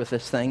interact with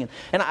this thing.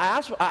 And I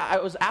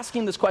was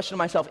asking this question to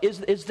myself,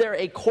 is there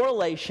a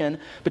correlation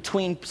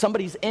between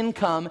somebody's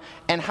income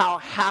and how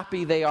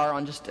happy they are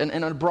on just,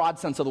 in a broad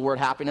sense of the word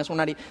happiness?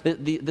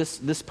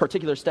 This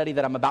particular study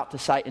that I'm about to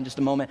cite in just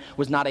a moment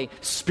was not a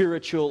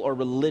spiritual or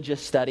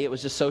religious study. It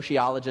was just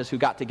sociologists who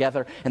got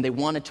together and they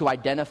wanted to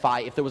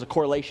identify if there was a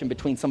correlation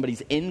between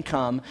somebody's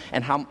income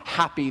and how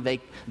happy they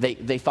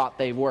thought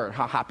they were,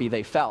 how happy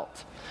they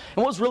felt. And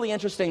what was really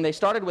interesting, they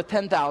started with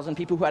 10,000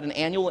 people who had an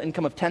annual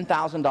income of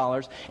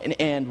 $10,000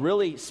 and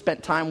really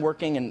spent time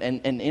working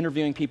and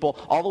interviewing people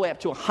all the way up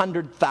to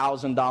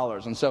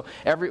 $100,000. And so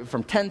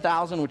from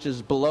 10,000, which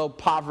is below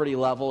poverty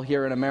level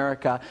here in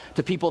America,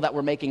 to people that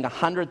were making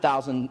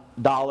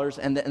 $100,000,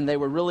 and they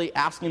were really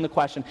asking the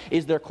question,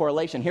 is there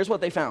correlation? Here's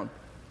what they found.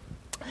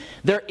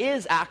 There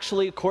is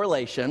actually a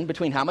correlation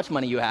between how much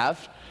money you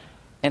have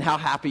and how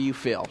happy you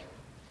feel.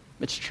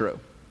 It's true.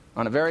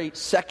 On a very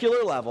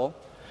secular level,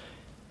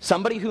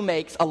 somebody who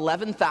makes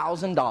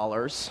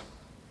 $11,000,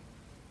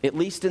 at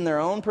least in their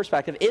own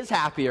perspective, is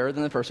happier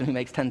than the person who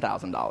makes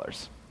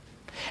 $10,000.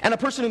 And a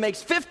person who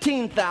makes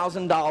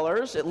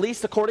 $15,000, at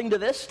least according to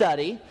this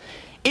study,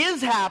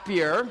 is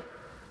happier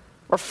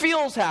or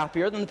feels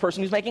happier than the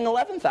person who's making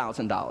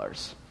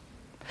 $11,000.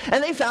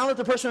 And they found that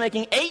the person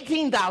making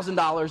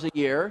 $18,000 a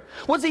year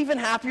was even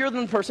happier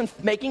than the person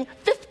making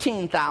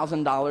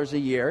 $15,000 a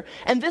year.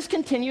 And this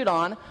continued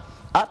on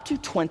up to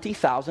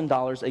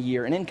 $20,000 a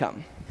year in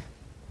income.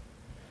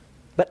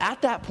 But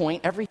at that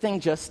point, everything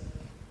just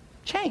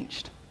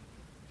changed.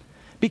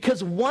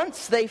 Because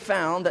once they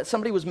found that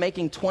somebody was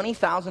making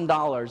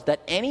 $20,000,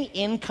 that any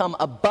income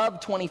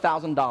above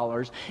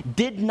 $20,000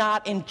 did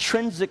not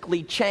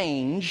intrinsically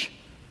change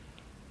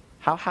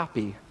how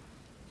happy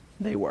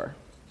they were.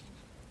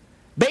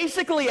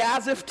 Basically,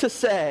 as if to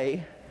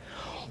say,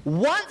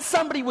 once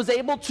somebody was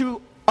able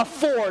to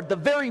afford the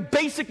very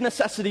basic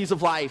necessities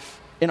of life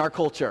in our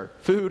culture,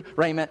 food,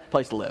 raiment,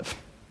 place to live,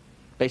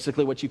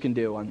 basically what you can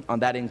do on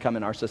that income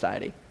in our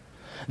society,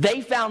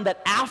 they found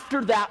that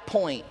after that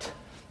point,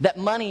 that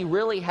money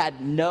really had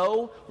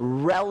no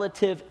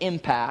relative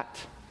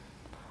impact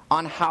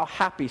on how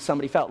happy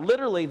somebody felt.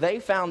 Literally, they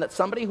found that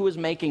somebody who was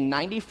making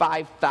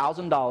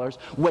 $95,000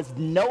 was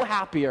no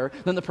happier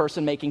than the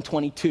person making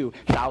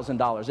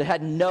 $22,000. It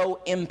had no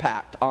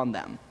impact on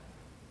them.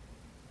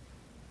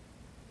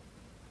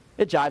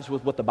 It jives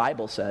with what the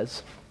Bible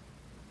says.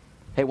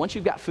 Hey, once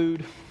you've got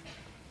food,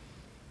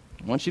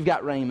 once you've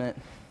got raiment,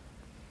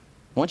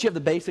 once you have the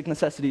basic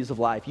necessities of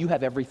life, you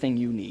have everything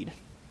you need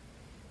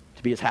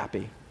to be as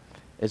happy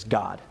as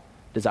God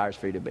desires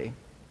for you to be.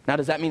 Now,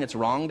 does that mean it's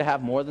wrong to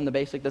have more than the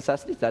basic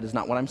necessities? That is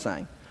not what I'm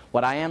saying.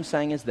 What I am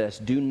saying is this: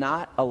 do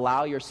not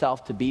allow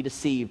yourself to be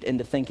deceived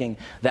into thinking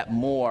that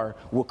more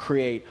will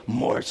create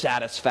more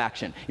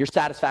satisfaction. Your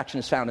satisfaction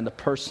is found in the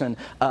person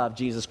of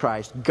Jesus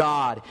Christ.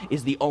 God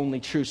is the only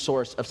true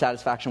source of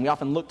satisfaction. We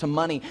often look to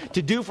money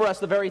to do for us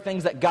the very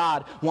things that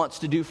God wants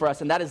to do for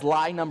us, and that is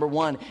lie number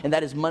one, and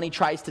that is money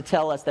tries to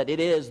tell us that it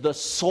is the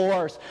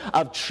source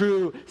of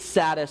true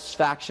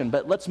satisfaction.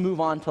 But let's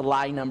move on to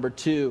lie number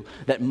two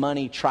that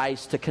money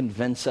tries to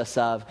convince us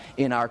of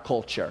in our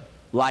culture.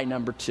 Lie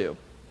number two.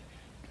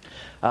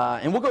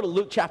 And we'll go to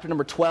Luke chapter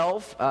number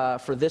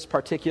 12 for this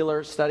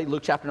particular study.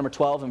 Luke chapter number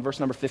 12 and verse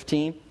number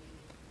 15.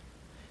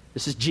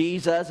 This is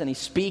Jesus, and he's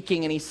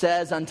speaking, and he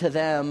says unto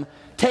them,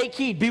 "Take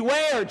heed,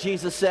 beware,"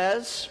 Jesus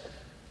says.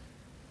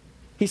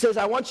 He says,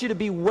 "I want you to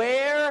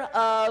beware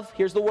of,"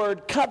 here's the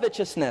word,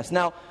 "covetousness."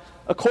 Now,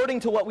 according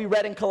to what we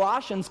read in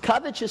Colossians,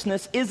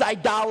 covetousness is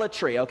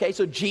idolatry, okay?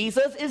 So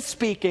Jesus is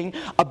speaking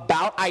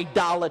about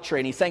idolatry,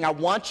 and he's saying, I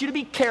want you to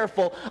be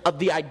careful of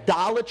the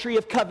idolatry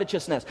of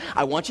covetousness.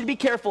 I want you to be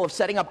careful of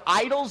setting up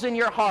idols in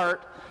your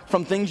heart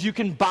from things you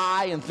can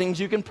buy and things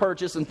you can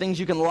purchase and things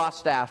you can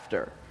lust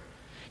after.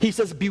 He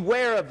says,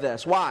 beware of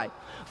this. Why?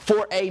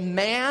 For a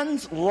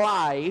man's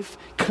life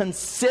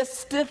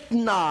consisteth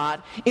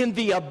not in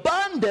the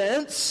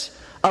abundance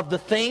of the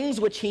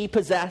things which he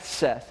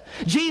possesseth.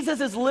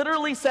 Jesus is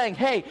literally saying,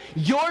 hey,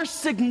 your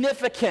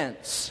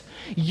significance,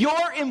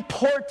 Your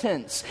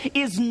importance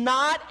is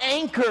not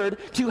anchored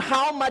to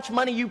how much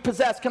money you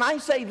possess. Can I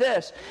say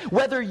this?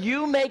 Whether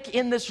you make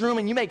in this room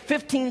and you make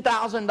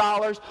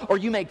 $15,000 or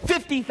you make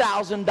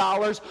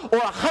 $50,000 or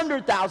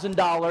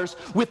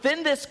 $100,000,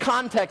 within this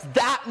context,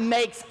 that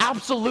makes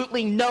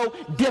absolutely no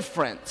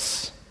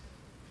difference.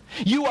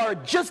 You are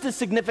just as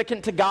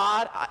significant to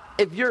God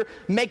if you're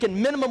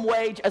making minimum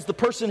wage as the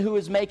person who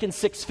is making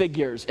six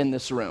figures in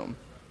this room.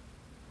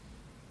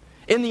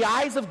 In the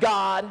eyes of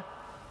God,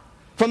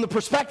 from the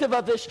perspective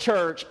of this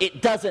church,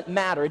 it doesn't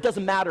matter. It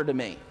doesn't matter to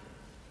me.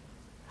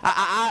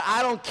 I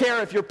don't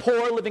care if you're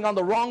poor, living on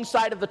the wrong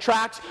side of the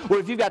tracks, or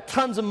if you've got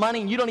tons of money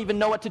and you don't even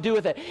know what to do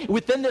with it.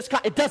 Within this,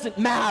 it doesn't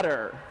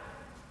matter.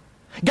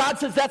 God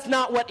says that's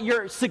not what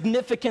your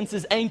significance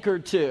is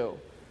anchored to.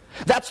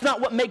 That's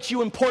not what makes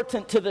you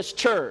important to this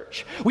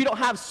church. We don't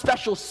have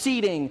special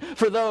seating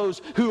for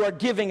those who are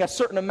giving a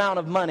certain amount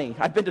of money.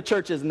 I've been to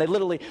churches and they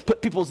literally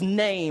put people's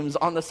names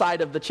on the side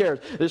of the chairs.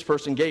 This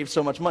person gave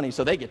so much money,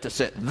 so they get to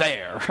sit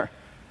there.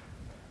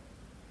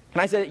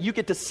 Can I say that you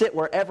get to sit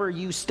wherever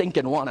you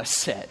stinking want to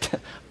sit?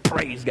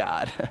 Praise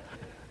God.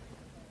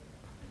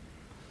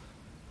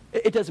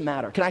 It doesn't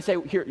matter. Can I say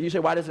here, you say,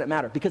 why doesn't it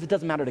matter? Because it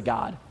doesn't matter to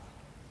God.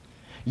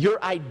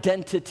 Your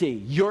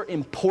identity, your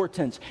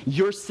importance,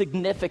 your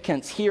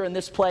significance here in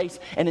this place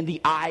and in the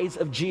eyes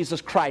of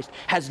Jesus Christ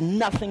has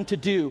nothing to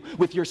do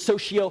with your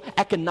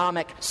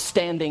socioeconomic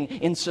standing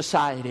in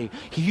society.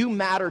 You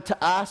matter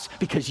to us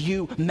because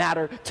you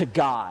matter to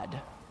God.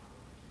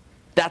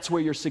 That's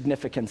where your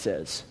significance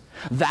is.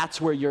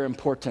 That's where your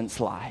importance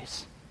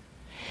lies.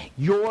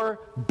 Your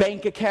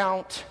bank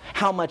account,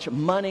 how much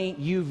money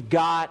you've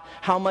got,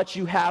 how much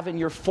you have in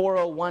your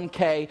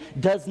 401k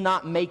does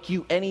not make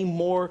you any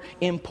more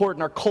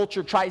important. Our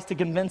culture tries to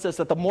convince us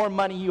that the more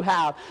money you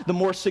have, the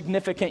more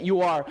significant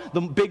you are.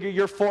 The bigger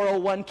your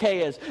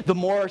 401k is, the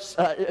more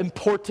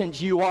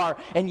important you are.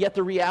 And yet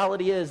the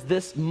reality is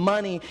this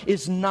money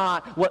is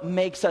not what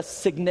makes us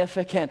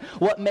significant.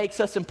 What makes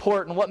us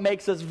important, what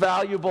makes us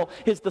valuable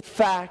is the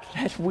fact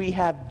that we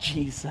have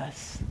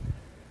Jesus,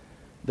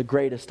 the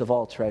greatest of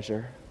all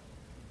treasure.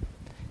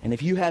 And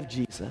if you have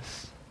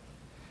Jesus,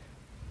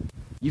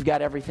 you've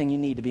got everything you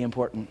need to be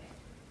important.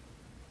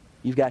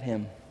 You've got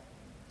Him.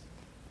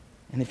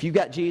 And if you've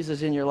got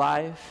Jesus in your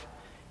life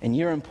and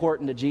you're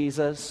important to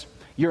Jesus,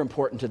 you're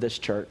important to this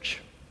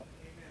church.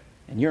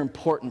 And you're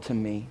important to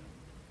me.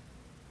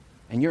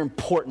 And you're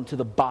important to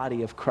the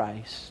body of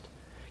Christ.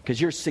 Because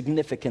your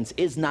significance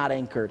is not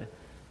anchored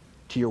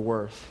to your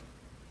worth.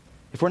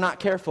 If we're not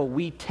careful,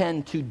 we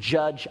tend to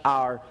judge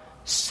our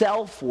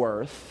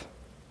self-worth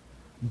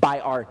by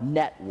our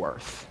net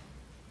worth.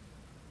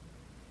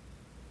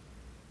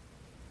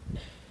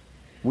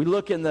 We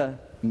look in the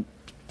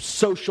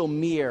social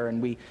mirror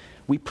and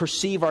we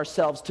perceive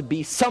ourselves to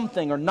be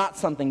something or not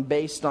something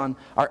based on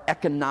our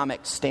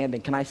economic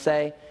standing. Can I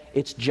say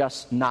it's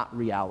just not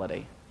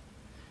reality?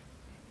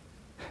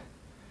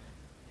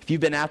 If you've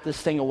been at this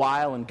thing a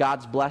while and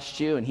God's blessed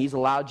you and He's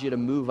allowed you to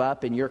move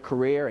up in your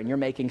career and you're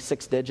making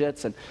 6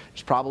 digits, and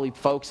there's probably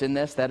folks in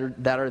this that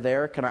are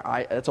there.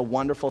 It's a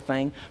wonderful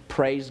thing.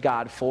 Praise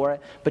God for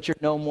it. But you're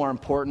no more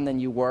important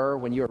than you were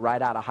when you were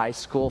right out of high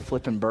school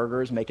flipping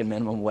burgers, making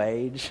minimum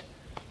wage.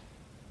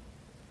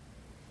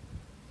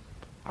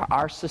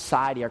 Our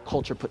society, our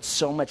culture puts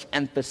so much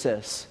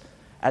emphasis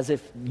as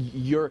if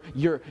your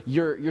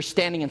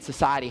standing in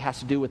society has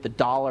to do with the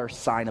dollar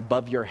sign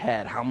above your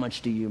head. How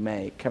much do you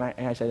make? Can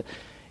I say that?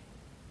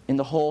 In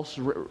the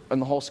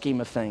whole scheme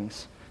of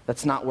things,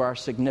 that's not where our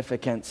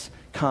significance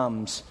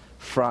comes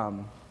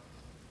from.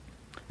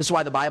 This is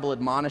why the Bible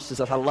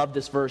admonishes us. I love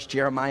this verse,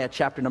 Jeremiah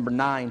chapter number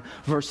 9,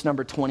 verse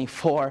number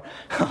 24.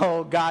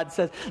 Oh, God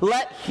says,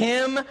 let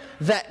him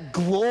that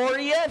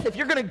glorieth, if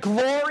you're going to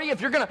glory, if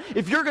you're going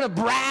to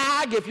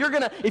brag, if you're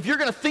going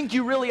to think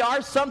you really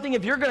are something,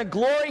 if you're going to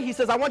glory, He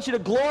says, I want you to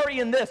glory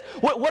in this.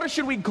 What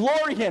should we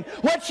glory in?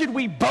 What should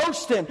we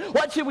boast in?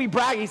 What should we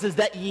brag? He says,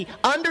 that ye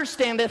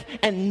understandeth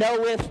and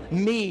knoweth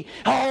me.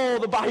 Oh,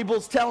 the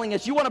Bible's telling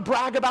us, you want to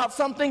brag about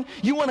something?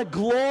 You want to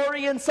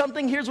glory in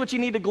something? Here's what you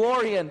need to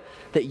glory in.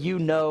 That you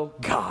know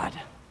God.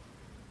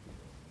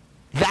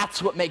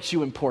 That's what makes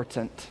you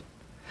important.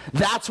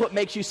 That's what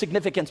makes you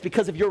significant,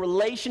 because of your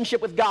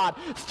relationship with God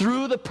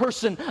through the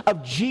person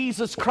of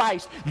Jesus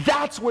Christ.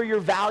 That's where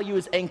your value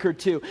is anchored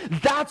to.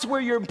 That's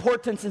where your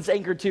importance is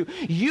anchored to.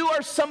 You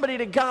are somebody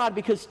to God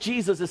because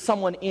Jesus is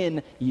someone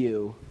in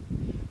you.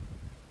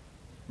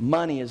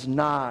 Money is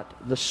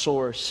not the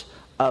source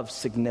of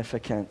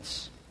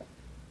significance.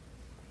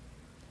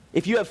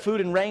 If you have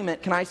food and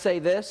raiment, can I say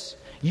this?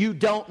 You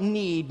don't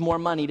need more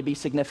money to be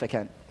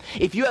significant.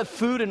 If you have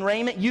food and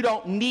raiment, you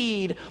don't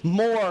need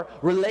more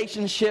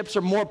relationships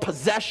or more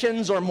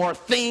possessions or more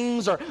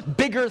things or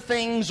bigger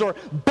things or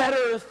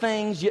better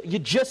things. You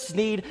just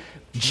need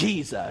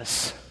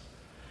Jesus.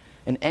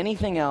 And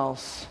anything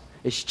else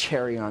is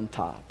cherry on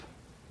top.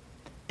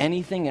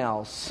 Anything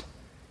else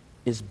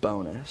is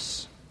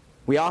bonus.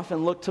 We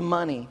often look to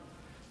money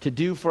to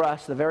do for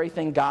us the very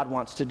thing God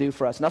wants to do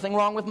for us. Nothing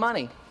wrong with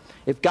money.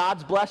 If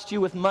God's blessed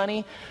you with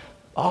money,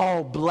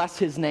 Oh, bless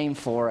his name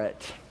for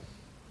it.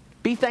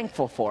 Be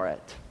thankful for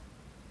it.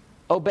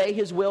 Obey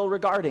his will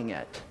regarding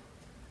it.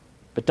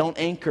 But don't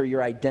anchor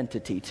your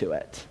identity to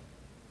it.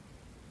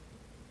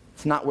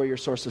 It's not where your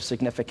source of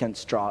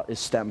significance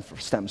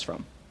stems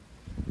from.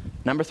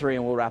 Number 3,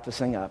 and we'll wrap this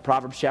thing up.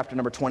 Proverbs chapter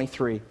number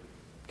 23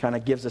 kind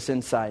of gives us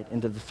insight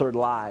into the third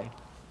lie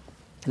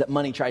that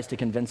money tries to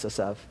convince us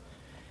of.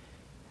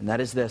 And that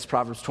is this,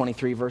 Proverbs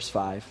 23, verse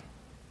 5.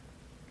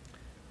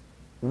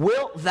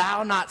 Wilt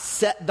thou not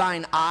set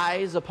thine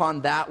eyes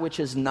upon that which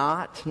is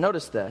not?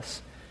 Notice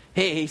this.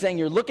 Hey, he's saying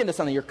you're looking to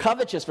something, you're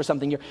covetous for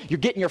something, you're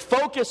getting your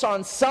focus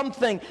on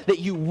something that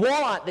you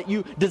want, that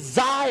you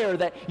desire,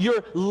 that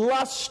you're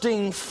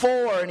lusting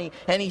for.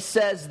 And he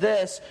says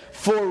this,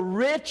 for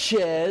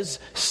riches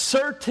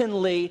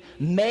certainly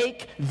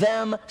make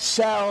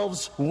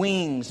themselves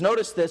wings.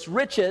 Notice this,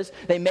 riches,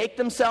 they make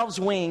themselves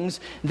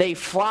wings, they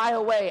fly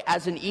away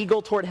as an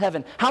eagle toward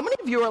heaven. How many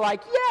of you are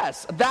like,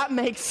 yes, that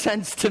makes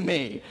sense to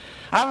me?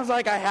 I was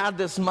like, I had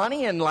this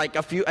money and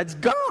it's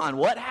gone.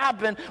 What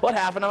happened? What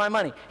happened to my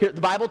money? Here, the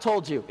Bible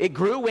told you, it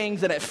grew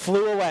wings and it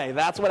flew away.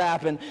 That's what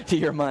happened to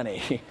your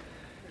money.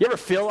 You ever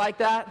feel like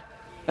that?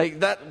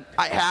 Like that,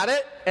 I had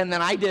it and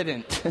then I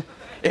didn't.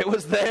 It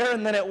was there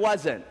and then it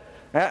wasn't.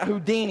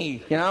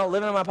 Houdini,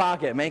 living in my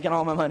pocket, making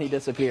all my money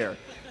disappear.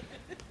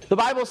 The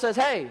Bible says,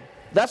 hey,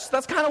 that's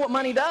kind of what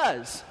money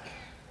does.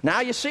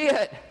 Now you see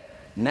it.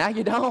 Now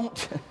you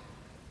don't.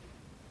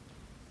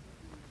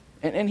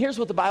 And here's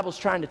what the Bible's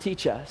trying to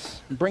teach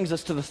us. It brings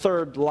us to the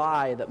third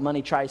lie that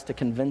money tries to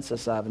convince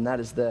us of, and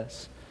that is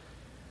this,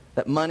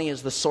 that money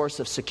is the source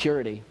of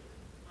security.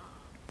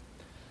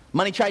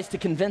 Money tries to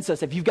convince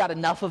us, if you've got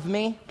enough of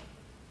me,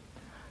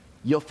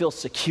 you'll feel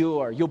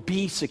secure, you'll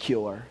be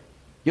secure,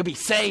 you'll be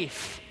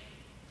safe.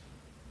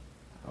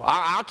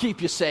 I'll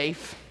keep you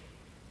safe.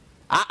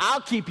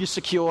 I'll keep you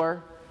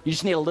secure. You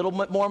just need a little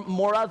bit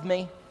more of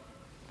me.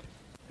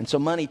 And so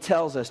money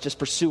tells us, just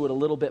pursue it a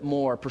little bit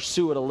more,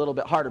 pursue it a little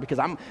bit harder, because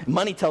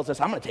money tells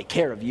us, I'm going to take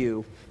care of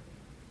you.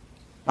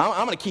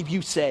 I'm going to keep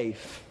you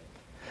safe.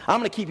 I'm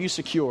going to keep you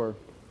secure.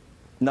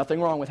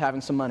 Nothing wrong with having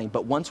some money,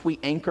 but once we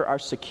anchor our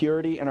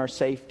security and our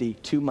safety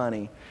to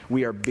money,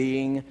 we are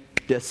being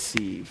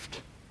deceived.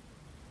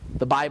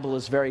 The Bible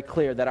is very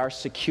clear that our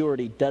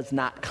security does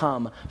not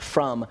come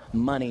from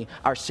money.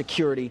 Our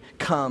security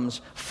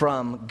comes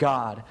from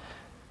God.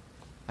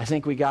 I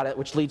think we got it,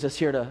 which leads us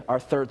here to our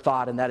third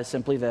thought, and that is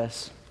simply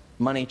this.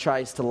 Money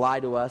tries to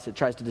lie to us. It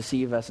tries to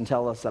deceive us and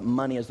tell us that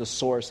money is the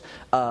source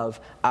of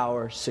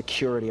our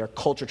security. Our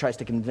culture tries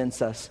to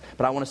convince us.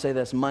 But I want to say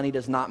this. Money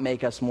does not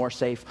make us more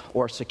safe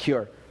or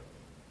secure.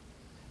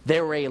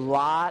 There were a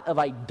lot of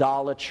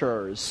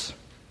idolaters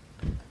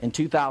in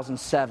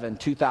 2007,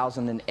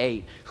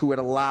 2008, who had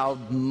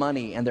allowed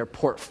money and their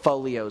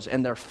portfolios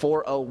and their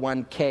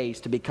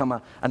 401ks to become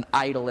an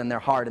idol in their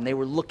heart. And they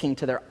were looking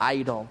to their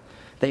idol.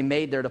 They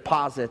made their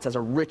deposits as a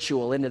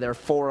ritual into their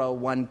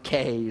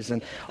 401ks.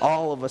 And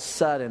all of a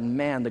sudden,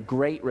 man, the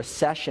Great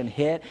Recession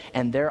hit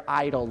and their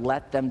idol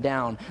let them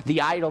down. The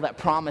idol that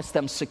promised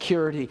them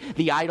security.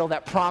 The idol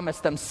that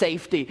promised them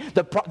safety.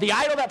 The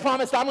idol that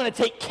promised, I'm going to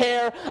take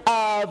care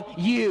of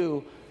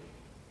you.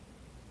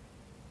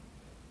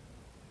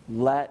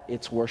 Let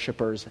its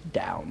worshipers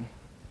down.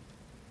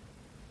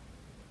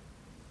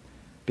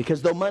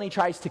 Because though money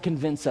tries to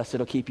convince us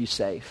it'll keep you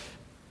safe,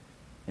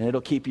 and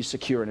it'll keep you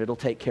secure, and it'll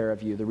take care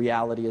of you, the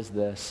reality is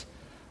this.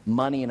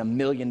 Money in a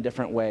million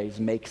different ways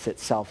makes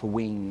itself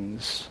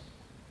wings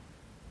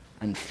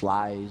and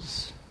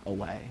flies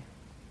away.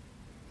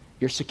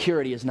 Your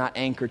security is not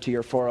anchored to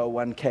your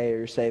 401k or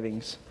your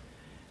savings.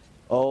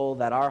 Oh,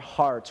 that our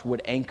hearts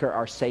would anchor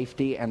our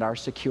safety and our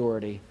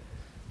security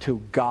to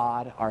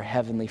God, our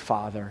Heavenly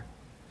Father,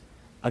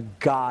 a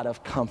God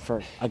of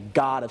comfort, a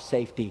God of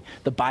safety.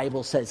 The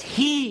Bible says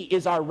He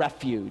is our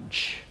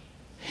refuge.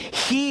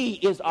 He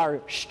is our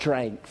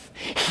strength.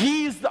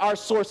 He's our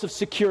source of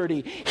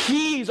security.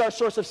 He's our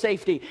source of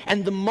safety.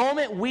 And the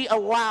moment we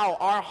allow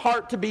our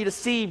heart to be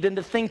deceived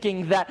into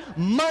thinking that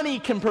money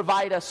can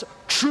provide us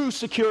true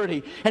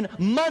security and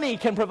money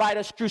can provide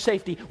us true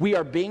safety, we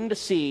are being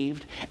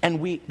deceived, and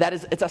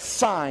it's a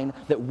sign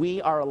that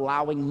we are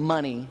allowing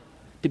money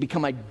to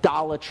become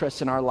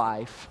idolatrous in our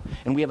life,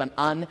 and we have an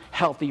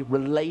unhealthy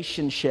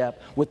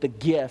relationship with the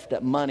gift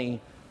that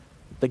money,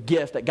 the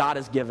gift that God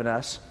has given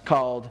us,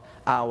 called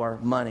our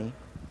money.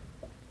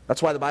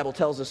 That's why the Bible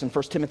tells us in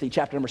 1 Timothy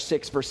chapter number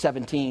 6, verse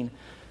 17,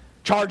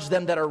 charge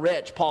them that are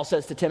rich, Paul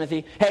says to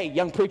Timothy. Hey,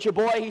 young preacher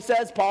boy,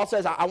 Paul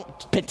says,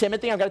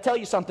 Timothy, I've got to tell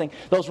you something.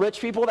 Those rich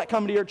people that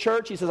come to your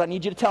church, he says, I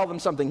need you to tell them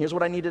something. Here's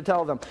what I need to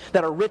tell them,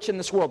 that are rich in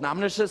this world. Now, I'm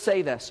going to just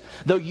say this.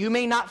 Though you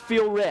may not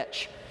feel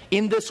rich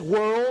in this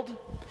world,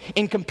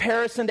 in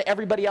comparison to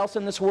everybody else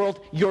in this world,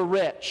 you're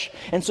rich.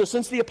 And so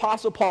since the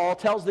Apostle Paul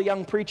tells the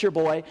young preacher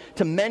boy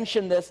to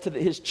mention this to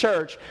his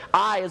church,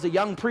 I, as a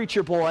young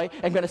preacher boy,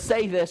 am going to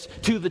say this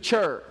to the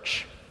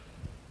church.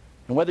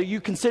 And whether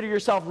you consider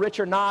yourself rich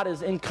or not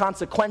is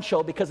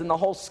inconsequential, because in the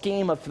whole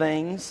scheme of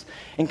things,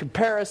 in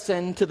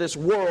comparison to this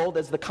world,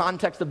 as the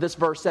context of this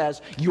verse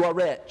says, you are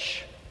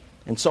rich.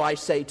 And so I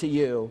say to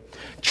you,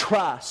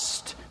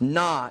 trust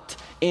not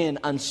in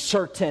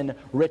uncertain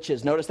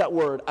riches. Notice that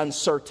word,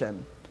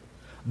 uncertain.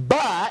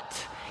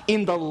 But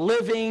in the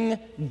living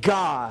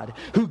God,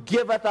 who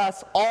giveth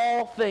us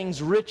all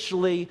things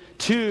richly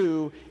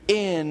to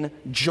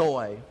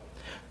enjoy.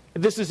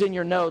 This is in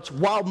your notes.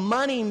 While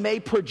money may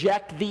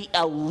project the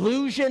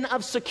illusion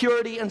of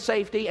security and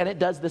safety, and it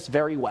does this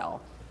very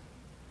well.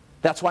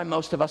 That's why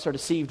most of us are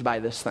deceived by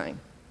this thing.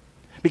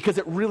 Because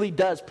it really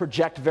does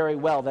project very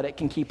well that it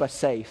can keep us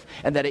safe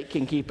and that it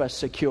can keep us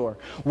secure.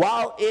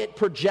 While it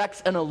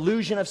projects an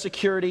illusion of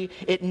security,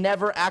 it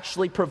never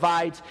actually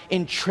provides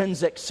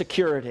intrinsic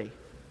security.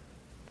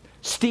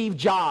 Steve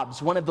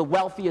Jobs, one of the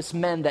wealthiest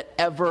men that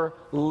ever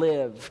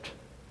lived,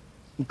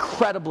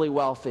 incredibly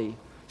wealthy,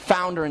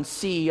 founder and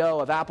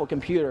CEO of Apple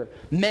Computer.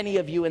 Many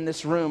of you in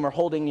this room are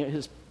holding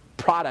his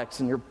products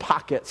in your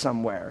pocket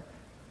somewhere.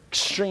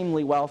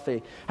 Extremely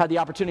wealthy. Had the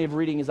opportunity of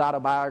reading his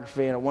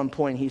autobiography, and at one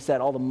point he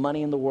said, all the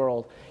money in the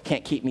world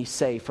can't keep me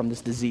safe from this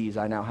disease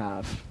I now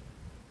have.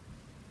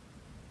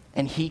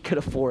 And he could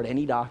afford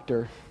any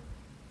doctor,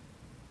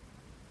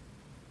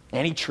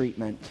 any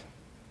treatment.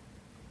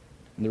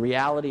 And the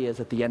reality is,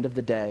 at the end of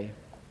the day,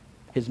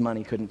 his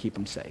money couldn't keep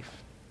him safe.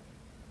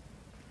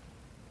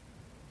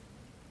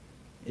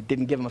 It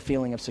didn't give him a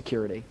feeling of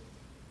security.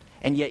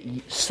 And yet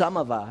some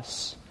of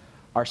us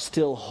are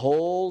still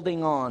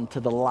holding on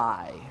to the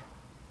lie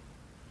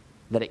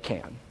that it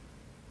can.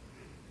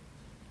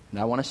 And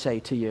I want to say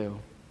to you,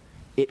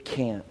 it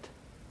can't.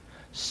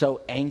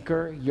 So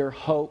anchor your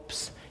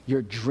hopes,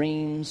 your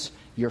dreams,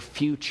 your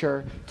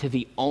future to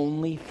the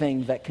only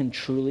thing that can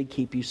truly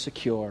keep you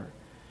secure.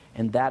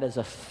 And that is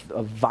a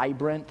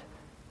vibrant,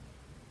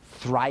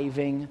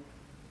 thriving,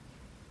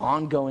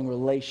 ongoing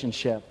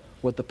relationship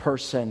with the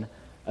person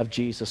of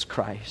Jesus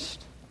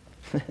Christ.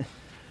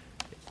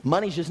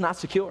 Money's just not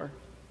secure.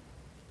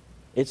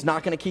 It's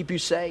not going to keep you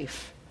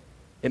safe.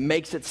 It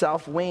makes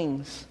itself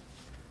wings.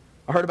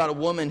 I heard about a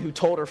woman who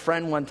told her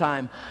friend one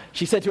time,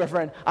 she said to her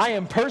friend, I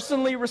am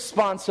personally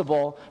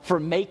responsible for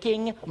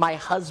making my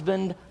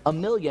husband a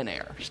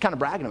millionaire. She's kind of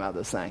bragging about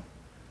this thing.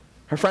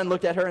 Her friend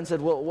looked at her and said,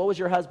 well, what was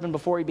your husband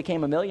before he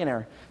became a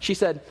millionaire? She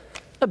said,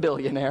 a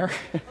billionaire.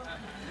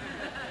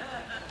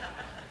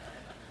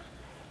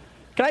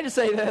 Can I just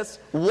say this?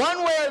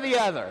 One way or the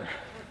other,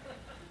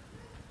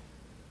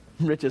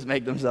 riches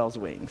make themselves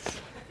wings.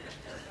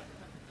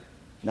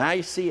 Now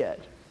you see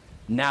it.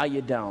 Now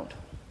you don't.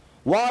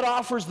 While it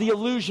offers the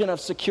illusion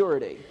of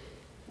security,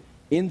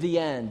 in the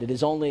end, it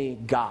is only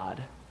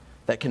God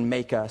that can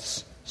make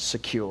us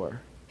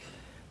secure.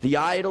 The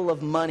idol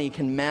of money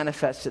can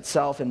manifest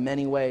itself in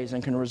many ways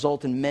and can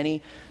result in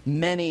many,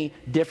 many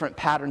different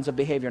patterns of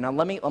behavior. Now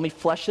let me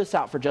flesh this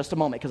out for just a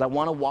moment, because I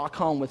want to walk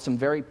home with some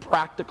very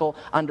practical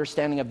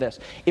understanding of this.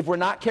 If we're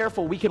not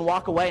careful, we can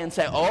walk away and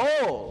say,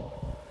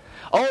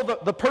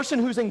 the person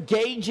who's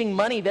engaging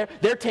money,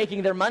 they're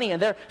taking their money and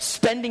they're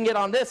spending it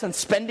on this and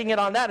spending it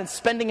on that and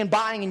spending and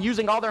buying and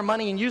using all their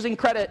money and using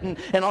credit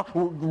and all,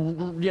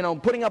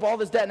 putting up all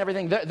this debt and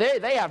everything.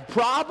 They have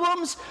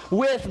problems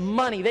with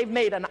money. They've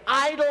made an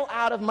idol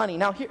out of money.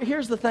 Now,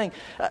 here's the thing.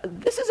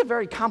 This is a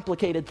very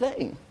complicated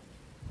thing.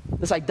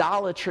 This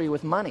idolatry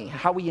with money,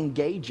 how we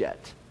engage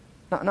it.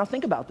 Now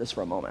think about this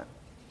for a moment.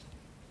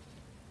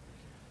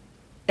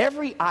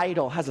 Every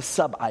idol has a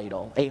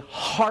sub-idol, a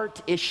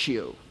heart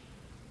issue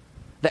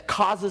that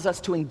causes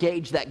us to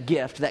engage that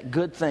gift, that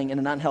good thing, in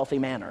an unhealthy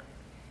manner.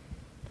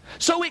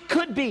 So it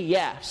could be,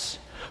 yes,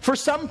 for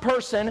some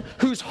person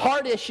whose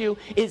heart issue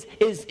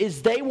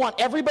is they want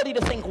everybody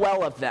to think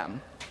well of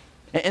them.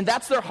 And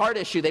that's their heart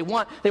issue. They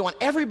want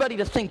everybody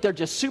to think they're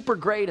just super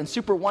great and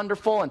super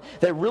wonderful and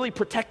they're really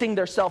protecting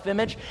their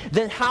self-image.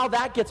 Then how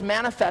that gets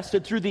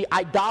manifested through the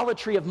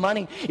idolatry of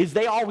money is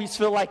they always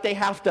feel like they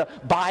have to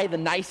buy the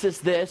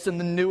nicest this and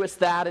the newest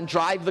that and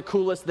drive the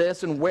coolest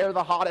this and wear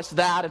the hottest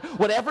that and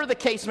whatever the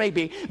case may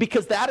be,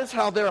 because that is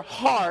how their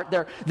heart,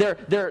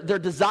 their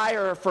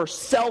desire for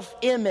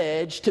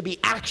self-image to be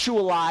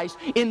actualized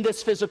in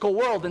this physical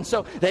world. And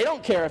so they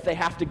don't care if they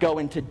have to go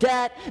into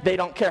debt. They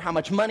don't care how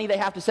much money they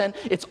have to send.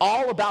 It's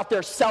all about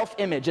their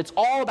self-image. It's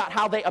all about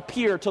how they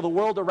appear to the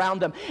world around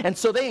them. And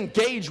so they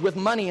engage with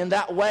money in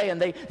that way,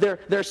 and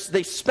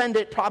they spend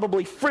it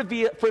probably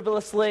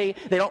frivolously.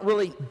 They don't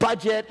really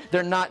budget.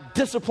 They're not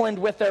disciplined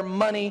with their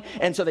money,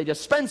 and so they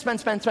just spend.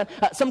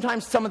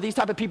 Sometimes some of these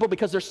type of people,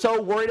 because they're so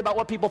worried about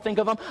what people think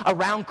of them,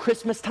 around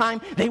Christmas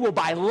time, they will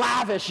buy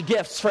lavish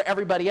gifts for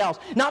everybody else.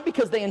 Not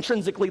because they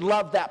intrinsically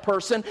love that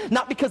person,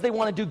 not because they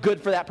want to do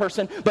good for that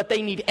person, but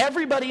they need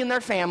everybody in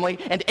their family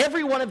and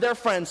every one of their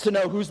friends to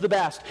know who's the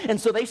best. And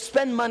so they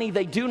spend money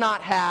they do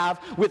not have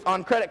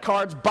on credit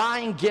cards,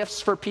 buying gifts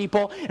for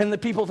people, and the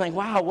people think,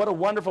 wow, what a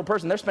wonderful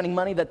person. They're spending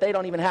money that they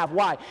don't even have.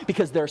 Why?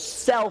 Because they're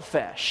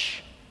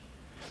selfish.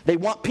 They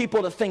want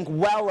people to think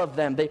well of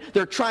them.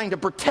 They're trying to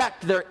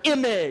protect their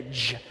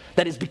image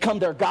that has become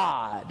their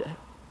God.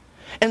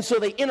 And so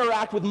they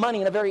interact with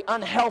money in a very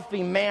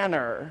unhealthy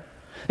manner.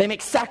 They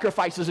make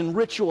sacrifices and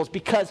rituals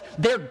because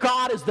their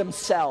God is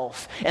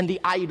themselves and the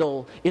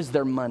idol is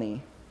their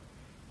money.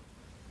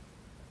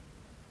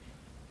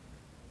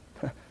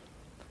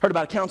 Heard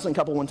about a counseling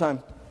couple one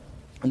time,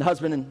 and the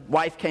husband and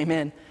wife came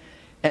in,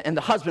 and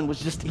the husband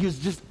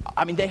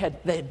they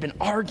had been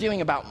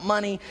arguing about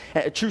money.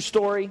 A true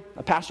story.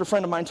 A pastor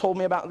friend of mine told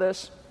me about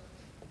this.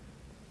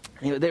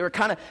 They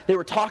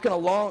were talking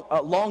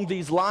along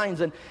these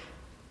lines,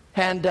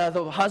 and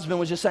the husband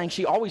was just saying,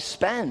 she always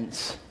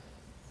spends.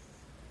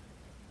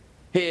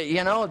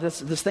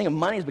 This thing of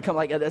money has become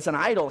like, it's an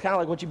idol, kind of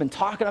like what you've been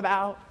talking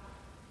about.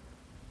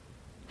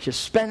 She's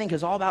spending because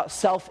it's all about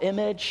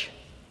self-image.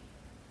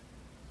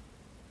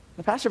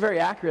 The pastor very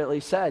accurately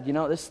said,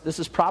 this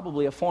is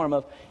probably a form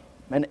of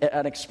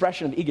an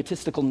expression of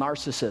egotistical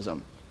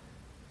narcissism.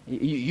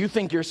 You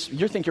think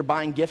you're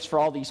buying gifts for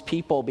all these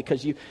people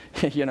because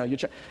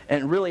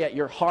and really at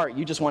your heart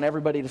you just want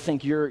everybody to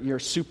think you're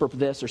super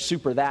this or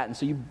super that, and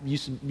so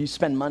you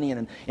spend money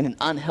in an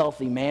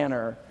unhealthy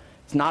manner.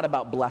 It's not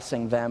about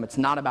blessing them. It's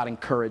not about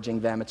encouraging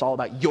them. It's all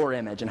about your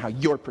image and how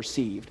you're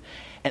perceived.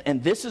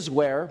 And this is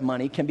where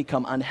money can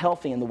become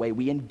unhealthy in the way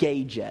we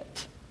engage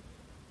it.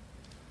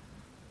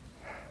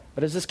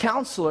 But as this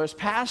counselor, as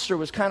pastor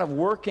was kind of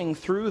working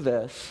through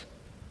this,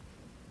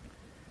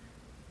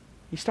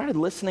 he started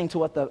listening to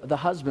what the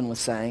husband was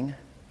saying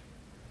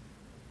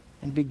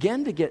and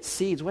began to get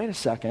seeds. Wait a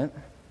second.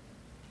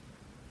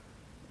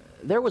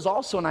 There was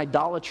also an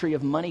idolatry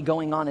of money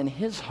going on in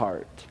his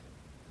heart.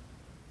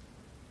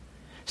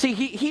 See,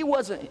 he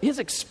wasn't, his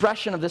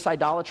expression of this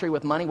idolatry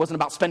with money wasn't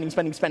about spending,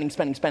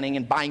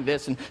 and buying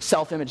this and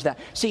self-image that.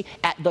 See,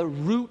 at the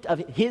root of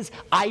his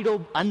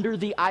idol, under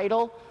the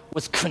idol,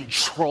 was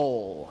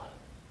control.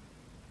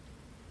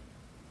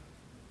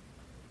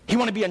 He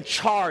wanted to be in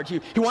charge.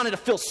 He wanted to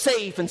feel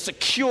safe and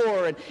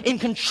secure and in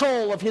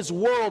control of his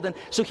world, and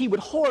so he would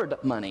hoard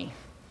money.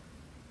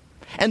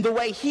 And the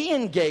way he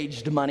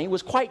engaged money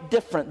was quite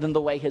different than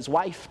the way his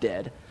wife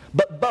did,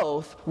 but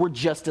both were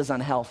just as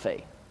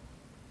unhealthy.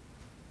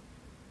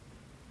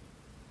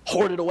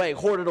 Hoarded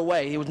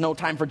away. There was no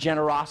time for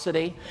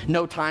generosity,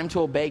 no time to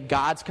obey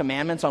God's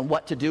commandments on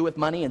what to do with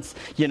money, and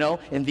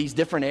in these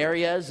different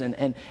areas,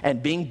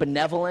 and being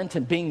benevolent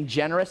and being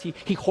generous.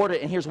 He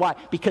hoarded, and here's why: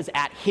 because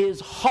at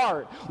his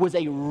heart was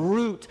a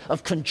root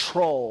of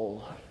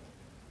control.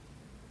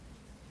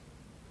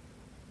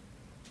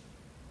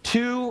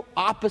 Two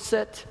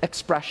opposite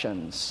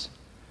expressions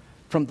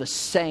from the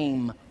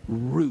same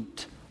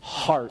root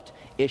heart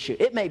issue.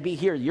 It may be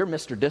here you're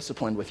Mr.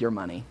 Disciplined with your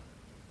money.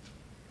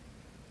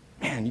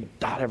 Man, you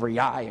dot every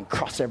I and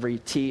cross every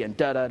T and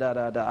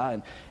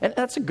da-da-da-da-da. And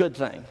that's a good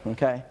thing,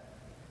 okay?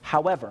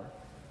 However,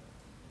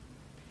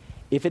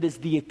 if it is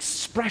the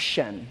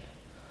expression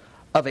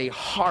of a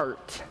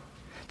heart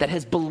that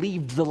has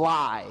believed the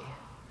lie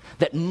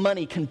that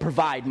money can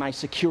provide my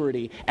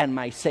security and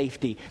my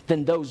safety,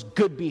 then those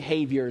good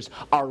behaviors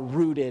are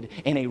rooted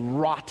in a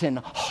rotten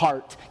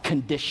heart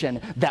condition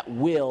that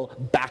will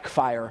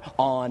backfire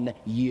on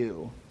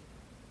you.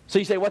 So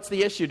you say, what's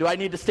the issue? Do I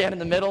need to stand in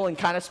the middle and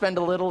kind of spend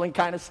a little and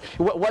kind of...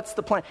 What's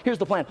the plan? Here's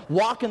the plan.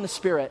 Walk in the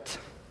Spirit.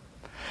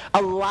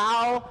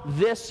 Allow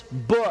this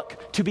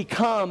book to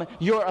become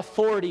your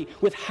authority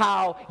with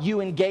how you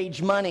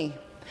engage money.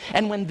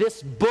 And when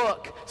this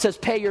book says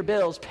pay your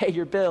bills, pay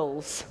your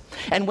bills.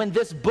 And when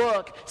this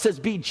book says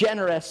be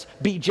generous,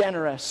 be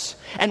generous.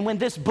 And when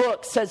this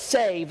book says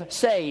save,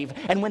 save.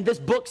 And when this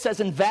book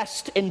says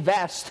invest,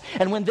 invest.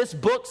 And when this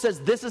book says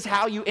this is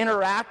how you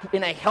interact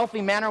in a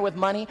healthy manner with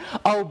money,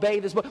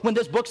 obey this book. When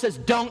this book says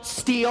don't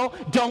steal,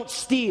 don't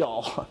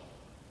steal.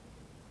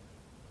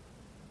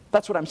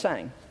 That's what I'm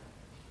saying.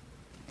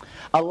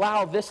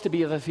 Allow this to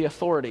be the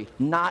authority,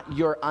 not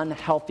your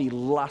unhealthy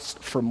lust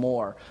for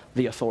more,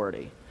 the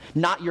authority.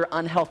 Not your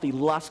unhealthy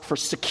lust for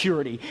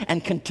security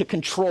and to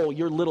control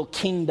your little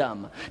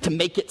kingdom, to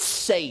make it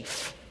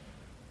safe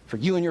for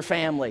you and your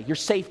family. Your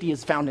safety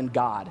is found in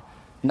God,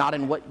 not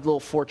in what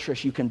little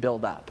fortress you can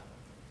build up.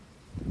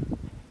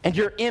 And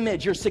your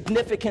image, your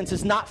significance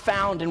is not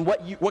found in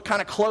what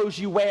kind of clothes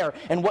you wear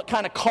and what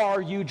kind of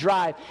car you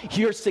drive.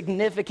 Your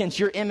significance,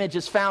 your image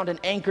is found and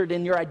anchored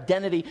in your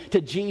identity to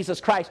Jesus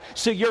Christ.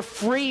 So you're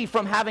free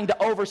from having to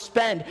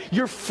overspend.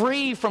 You're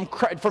free from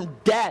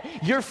debt.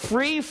 You're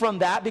free from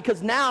that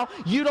because now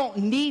you don't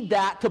need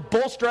that to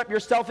bolster up your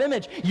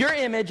self-image. Your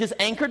image is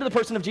anchored to the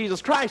person of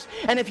Jesus Christ.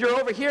 And if you're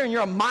over here and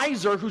you're a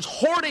miser who's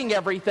hoarding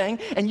everything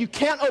and you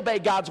can't obey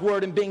God's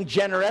word and being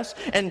generous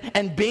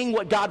and being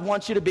what God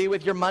wants you to be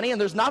with your money,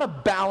 and there's not a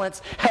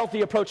balanced,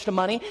 healthy approach to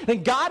money,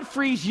 then God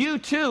frees you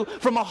too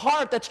from a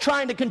heart that's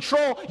trying to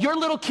control your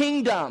little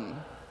kingdom.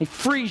 He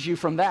frees you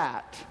from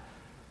that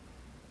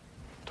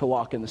to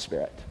walk in the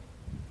Spirit.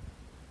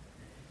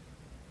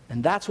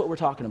 And that's what we're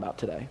talking about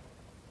today.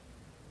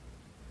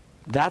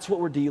 That's what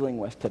we're dealing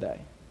with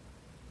today.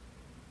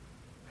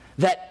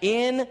 That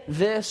in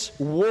this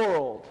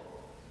world,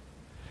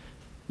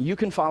 you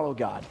can follow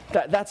God.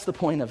 That's the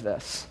point of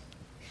this.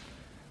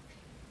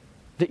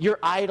 That your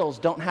idols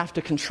don't have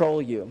to control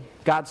you.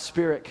 God's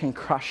Spirit can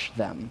crush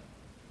them.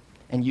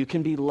 And you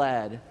can be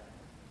led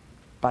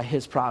by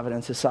His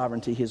providence, His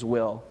sovereignty, His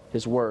will,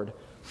 His word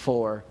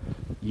for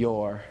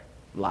your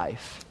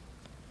life.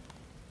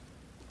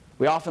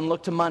 We often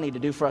look to money to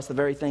do for us the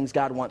very things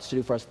God wants to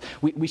do for us.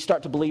 We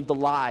start to believe the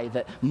lie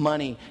that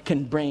money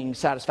can bring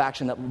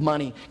satisfaction, that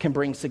money can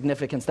bring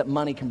significance, that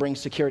money can bring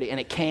security, and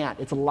it can't.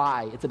 It's a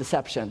lie. It's a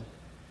deception.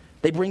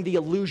 They bring the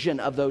illusion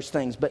of those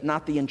things, but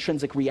not the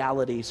intrinsic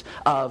realities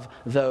of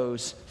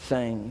those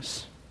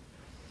things.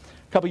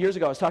 A couple years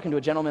ago, I was talking to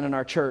a gentleman in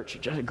our church,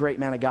 just a great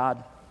man of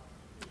God,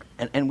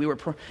 and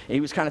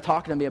he was kind of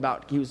talking to me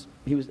about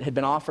he had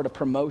been offered a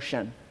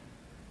promotion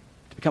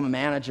to become a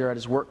manager at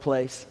his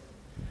workplace.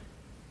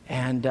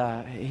 And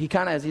he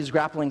kind of, as he was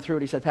grappling through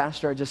it, he said,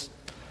 Pastor,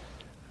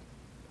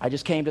 I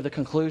just came to the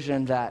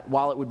conclusion that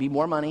while it would be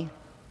more money,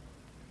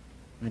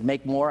 I'd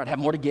make more, I'd have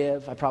more to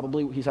give,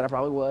 he said I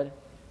probably would.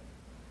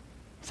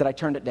 He said I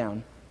turned it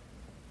down.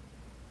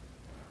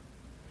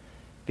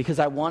 Because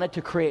I wanted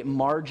to create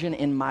margin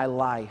in my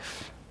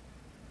life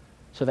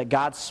so that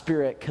God's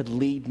Spirit could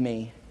lead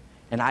me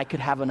and I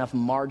could have enough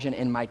margin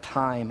in my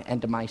time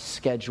and to my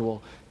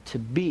schedule to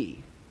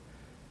be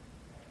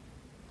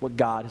what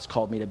God has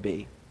called me to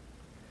be.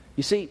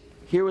 You see,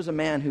 here was a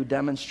man who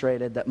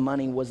demonstrated that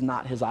money was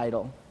not his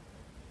idol.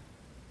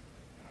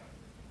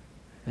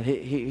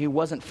 He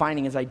wasn't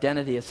finding his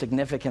identity, his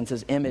significance,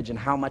 his image, and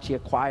how much he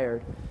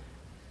acquired.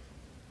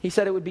 He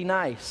said it would be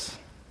nice.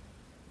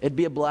 It'd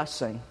be a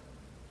blessing.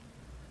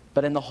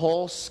 But in the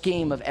whole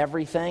scheme of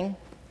everything,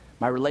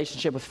 my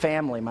relationship with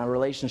family, my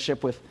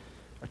relationship with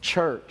a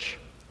church,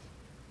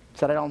 he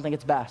said I don't think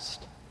it's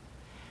best.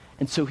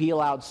 And so he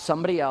allowed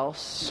somebody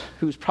else,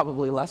 who's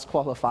probably less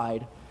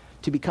qualified,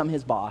 to become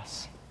his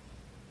boss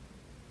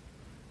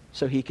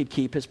so he could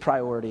keep his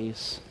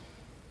priorities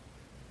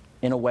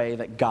in a way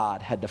that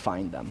God had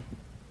defined them.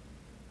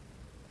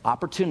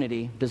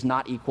 Opportunity does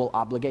not equal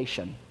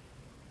obligation.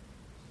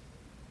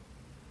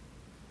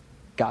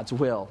 God's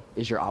will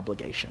is your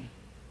obligation.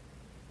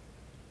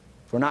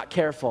 If we're not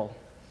careful,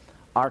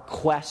 our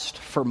quest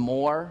for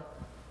more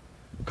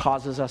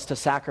causes us to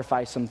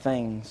sacrifice some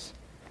things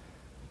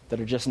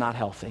that are just not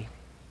healthy.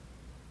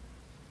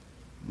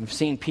 We've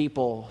seen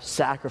people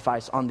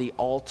sacrifice on the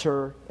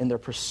altar in their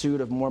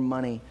pursuit of more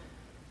money,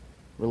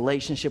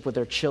 relationship with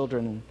their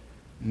children,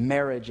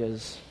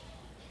 marriages,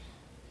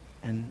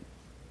 and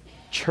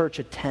church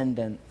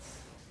attendance.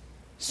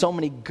 So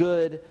many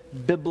good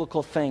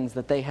biblical things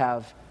that they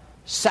have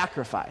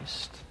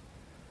sacrificed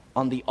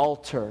on the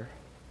altar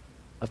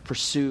of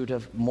pursuit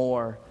of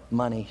more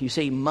money. You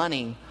see,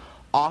 money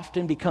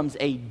often becomes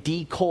a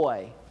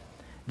decoy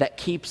that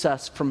keeps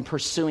us from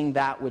pursuing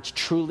that which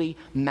truly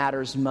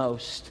matters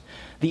most.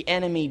 The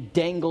enemy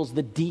dangles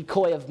the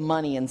decoy of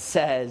money and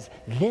says,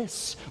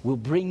 this will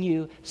bring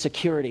you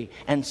security.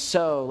 And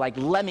so, like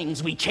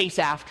lemmings, we chase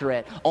after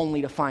it,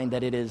 only to find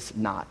that it is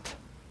not.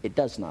 It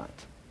does not.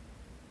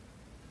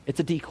 It's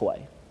a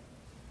decoy.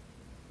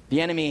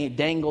 The enemy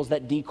dangles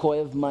that decoy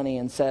of money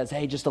and says,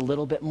 hey, just a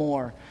little bit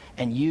more,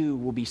 and you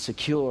will be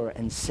secure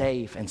and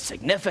safe and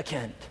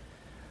significant,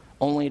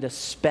 only to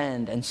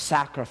spend and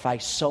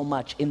sacrifice so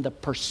much in the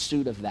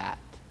pursuit of that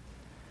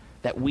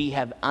we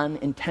have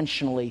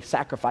unintentionally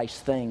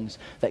sacrificed things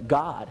that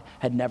God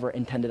had never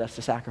intended us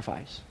to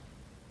sacrifice.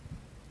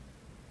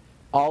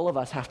 All of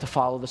us have to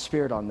follow the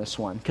Spirit on this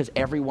one, because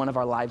every one of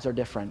our lives are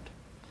different.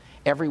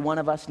 Every one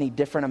of us need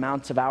different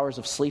amounts of hours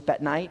of sleep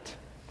at night.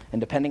 And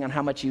depending on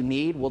how much you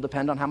need will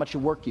depend on how much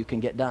work you can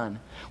get done.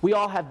 We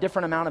all have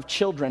different amount of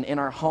children in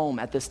our home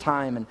at this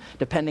time, and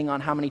depending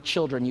on how many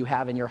children you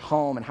have in your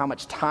home and how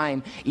much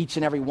time each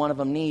and every one of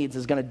them needs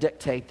is going to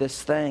dictate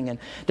this thing. And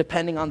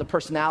depending on the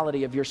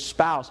personality of your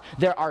spouse,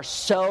 there are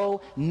so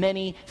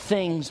many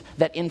things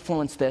that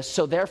influence this.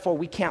 So therefore,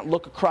 we can't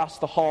look across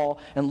the hall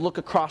and look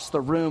across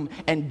the room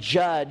and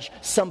judge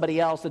somebody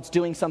else that's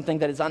doing something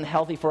that is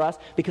unhealthy for us.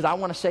 Because I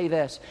want to say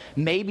this,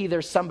 maybe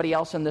there's somebody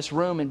else in this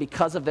room, and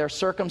because of their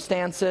circumstances,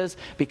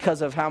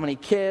 because of how many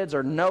kids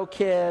or no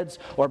kids,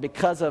 or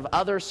because of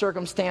other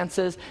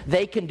circumstances,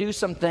 they can do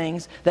some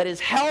things that is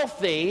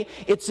healthy,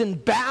 it's in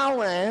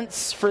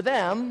balance for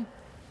them,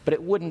 but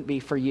it wouldn't be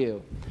for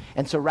you.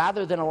 And so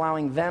rather than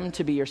allowing them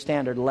to be your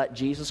standard, let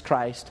Jesus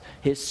Christ,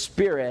 His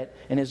Spirit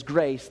and His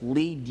grace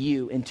lead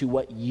you into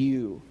what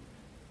you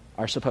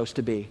are supposed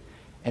to be.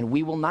 And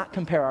we will not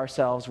compare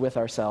ourselves with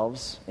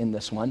ourselves in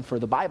this one, for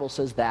the Bible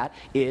says that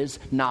is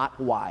not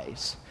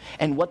wise.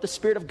 And what the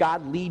Spirit of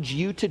God leads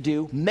you to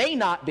do may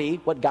not be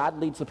what God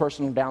leads the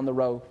person down the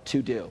row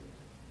to do.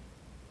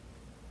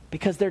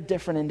 Because they're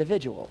different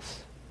individuals.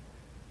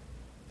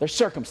 Their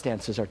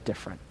circumstances are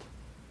different.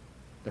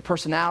 Their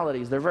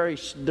personalities, their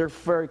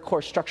very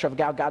core structure of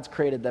how God's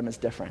created them is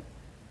different.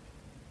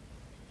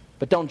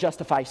 But don't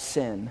justify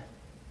sin,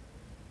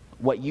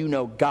 what you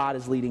know God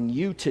is leading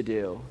you to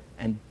do,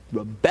 and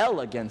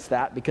rebel against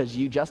that because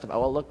you justify,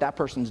 well, look, that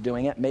person's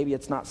doing it. Maybe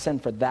it's not sin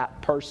for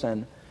that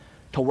person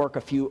to work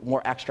a few more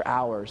extra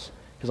hours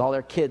because all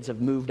their kids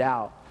have moved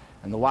out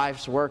and the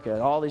wife's working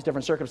and all these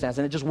different circumstances,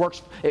 and it just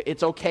works.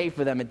 It's okay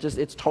for them.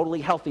 It's totally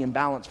healthy and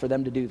balanced for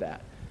them to do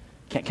that.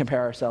 Can't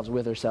compare ourselves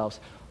with ourselves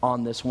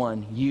on this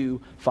one.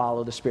 You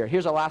follow the Spirit.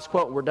 Here's our last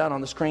quote. We're done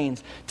on the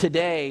screens.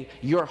 Today,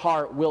 your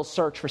heart will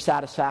search for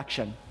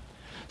satisfaction.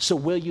 So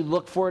will you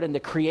look for it in the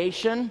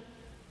creation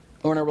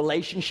or in a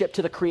relationship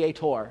to the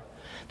Creator?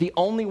 The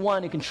only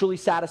one who can truly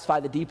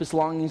satisfy the deepest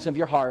longings of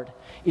your heart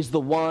is the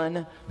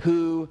one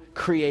who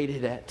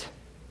created it.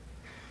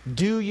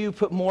 Do you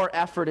put more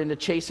effort into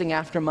chasing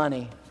after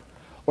money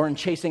or in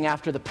chasing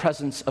after the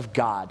presence of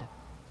God?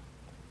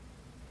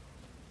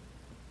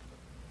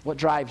 What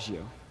drives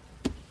you?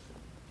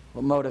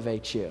 What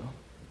motivates you?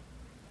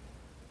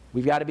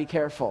 We've got to be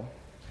careful,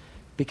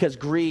 because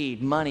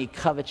greed, money,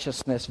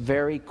 covetousness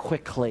very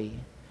quickly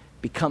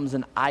becomes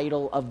an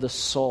idol of the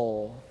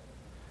soul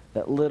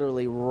that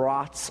literally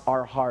rots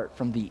our heart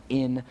from the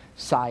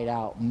inside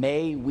out.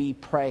 May we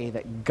pray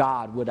that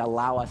God would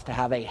allow us to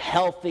have a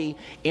healthy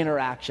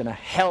interaction, a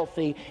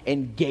healthy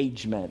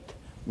engagement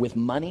with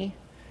money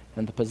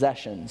and the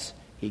possessions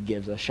He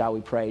gives us. Shall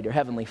we pray? Dear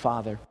Heavenly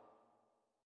Father,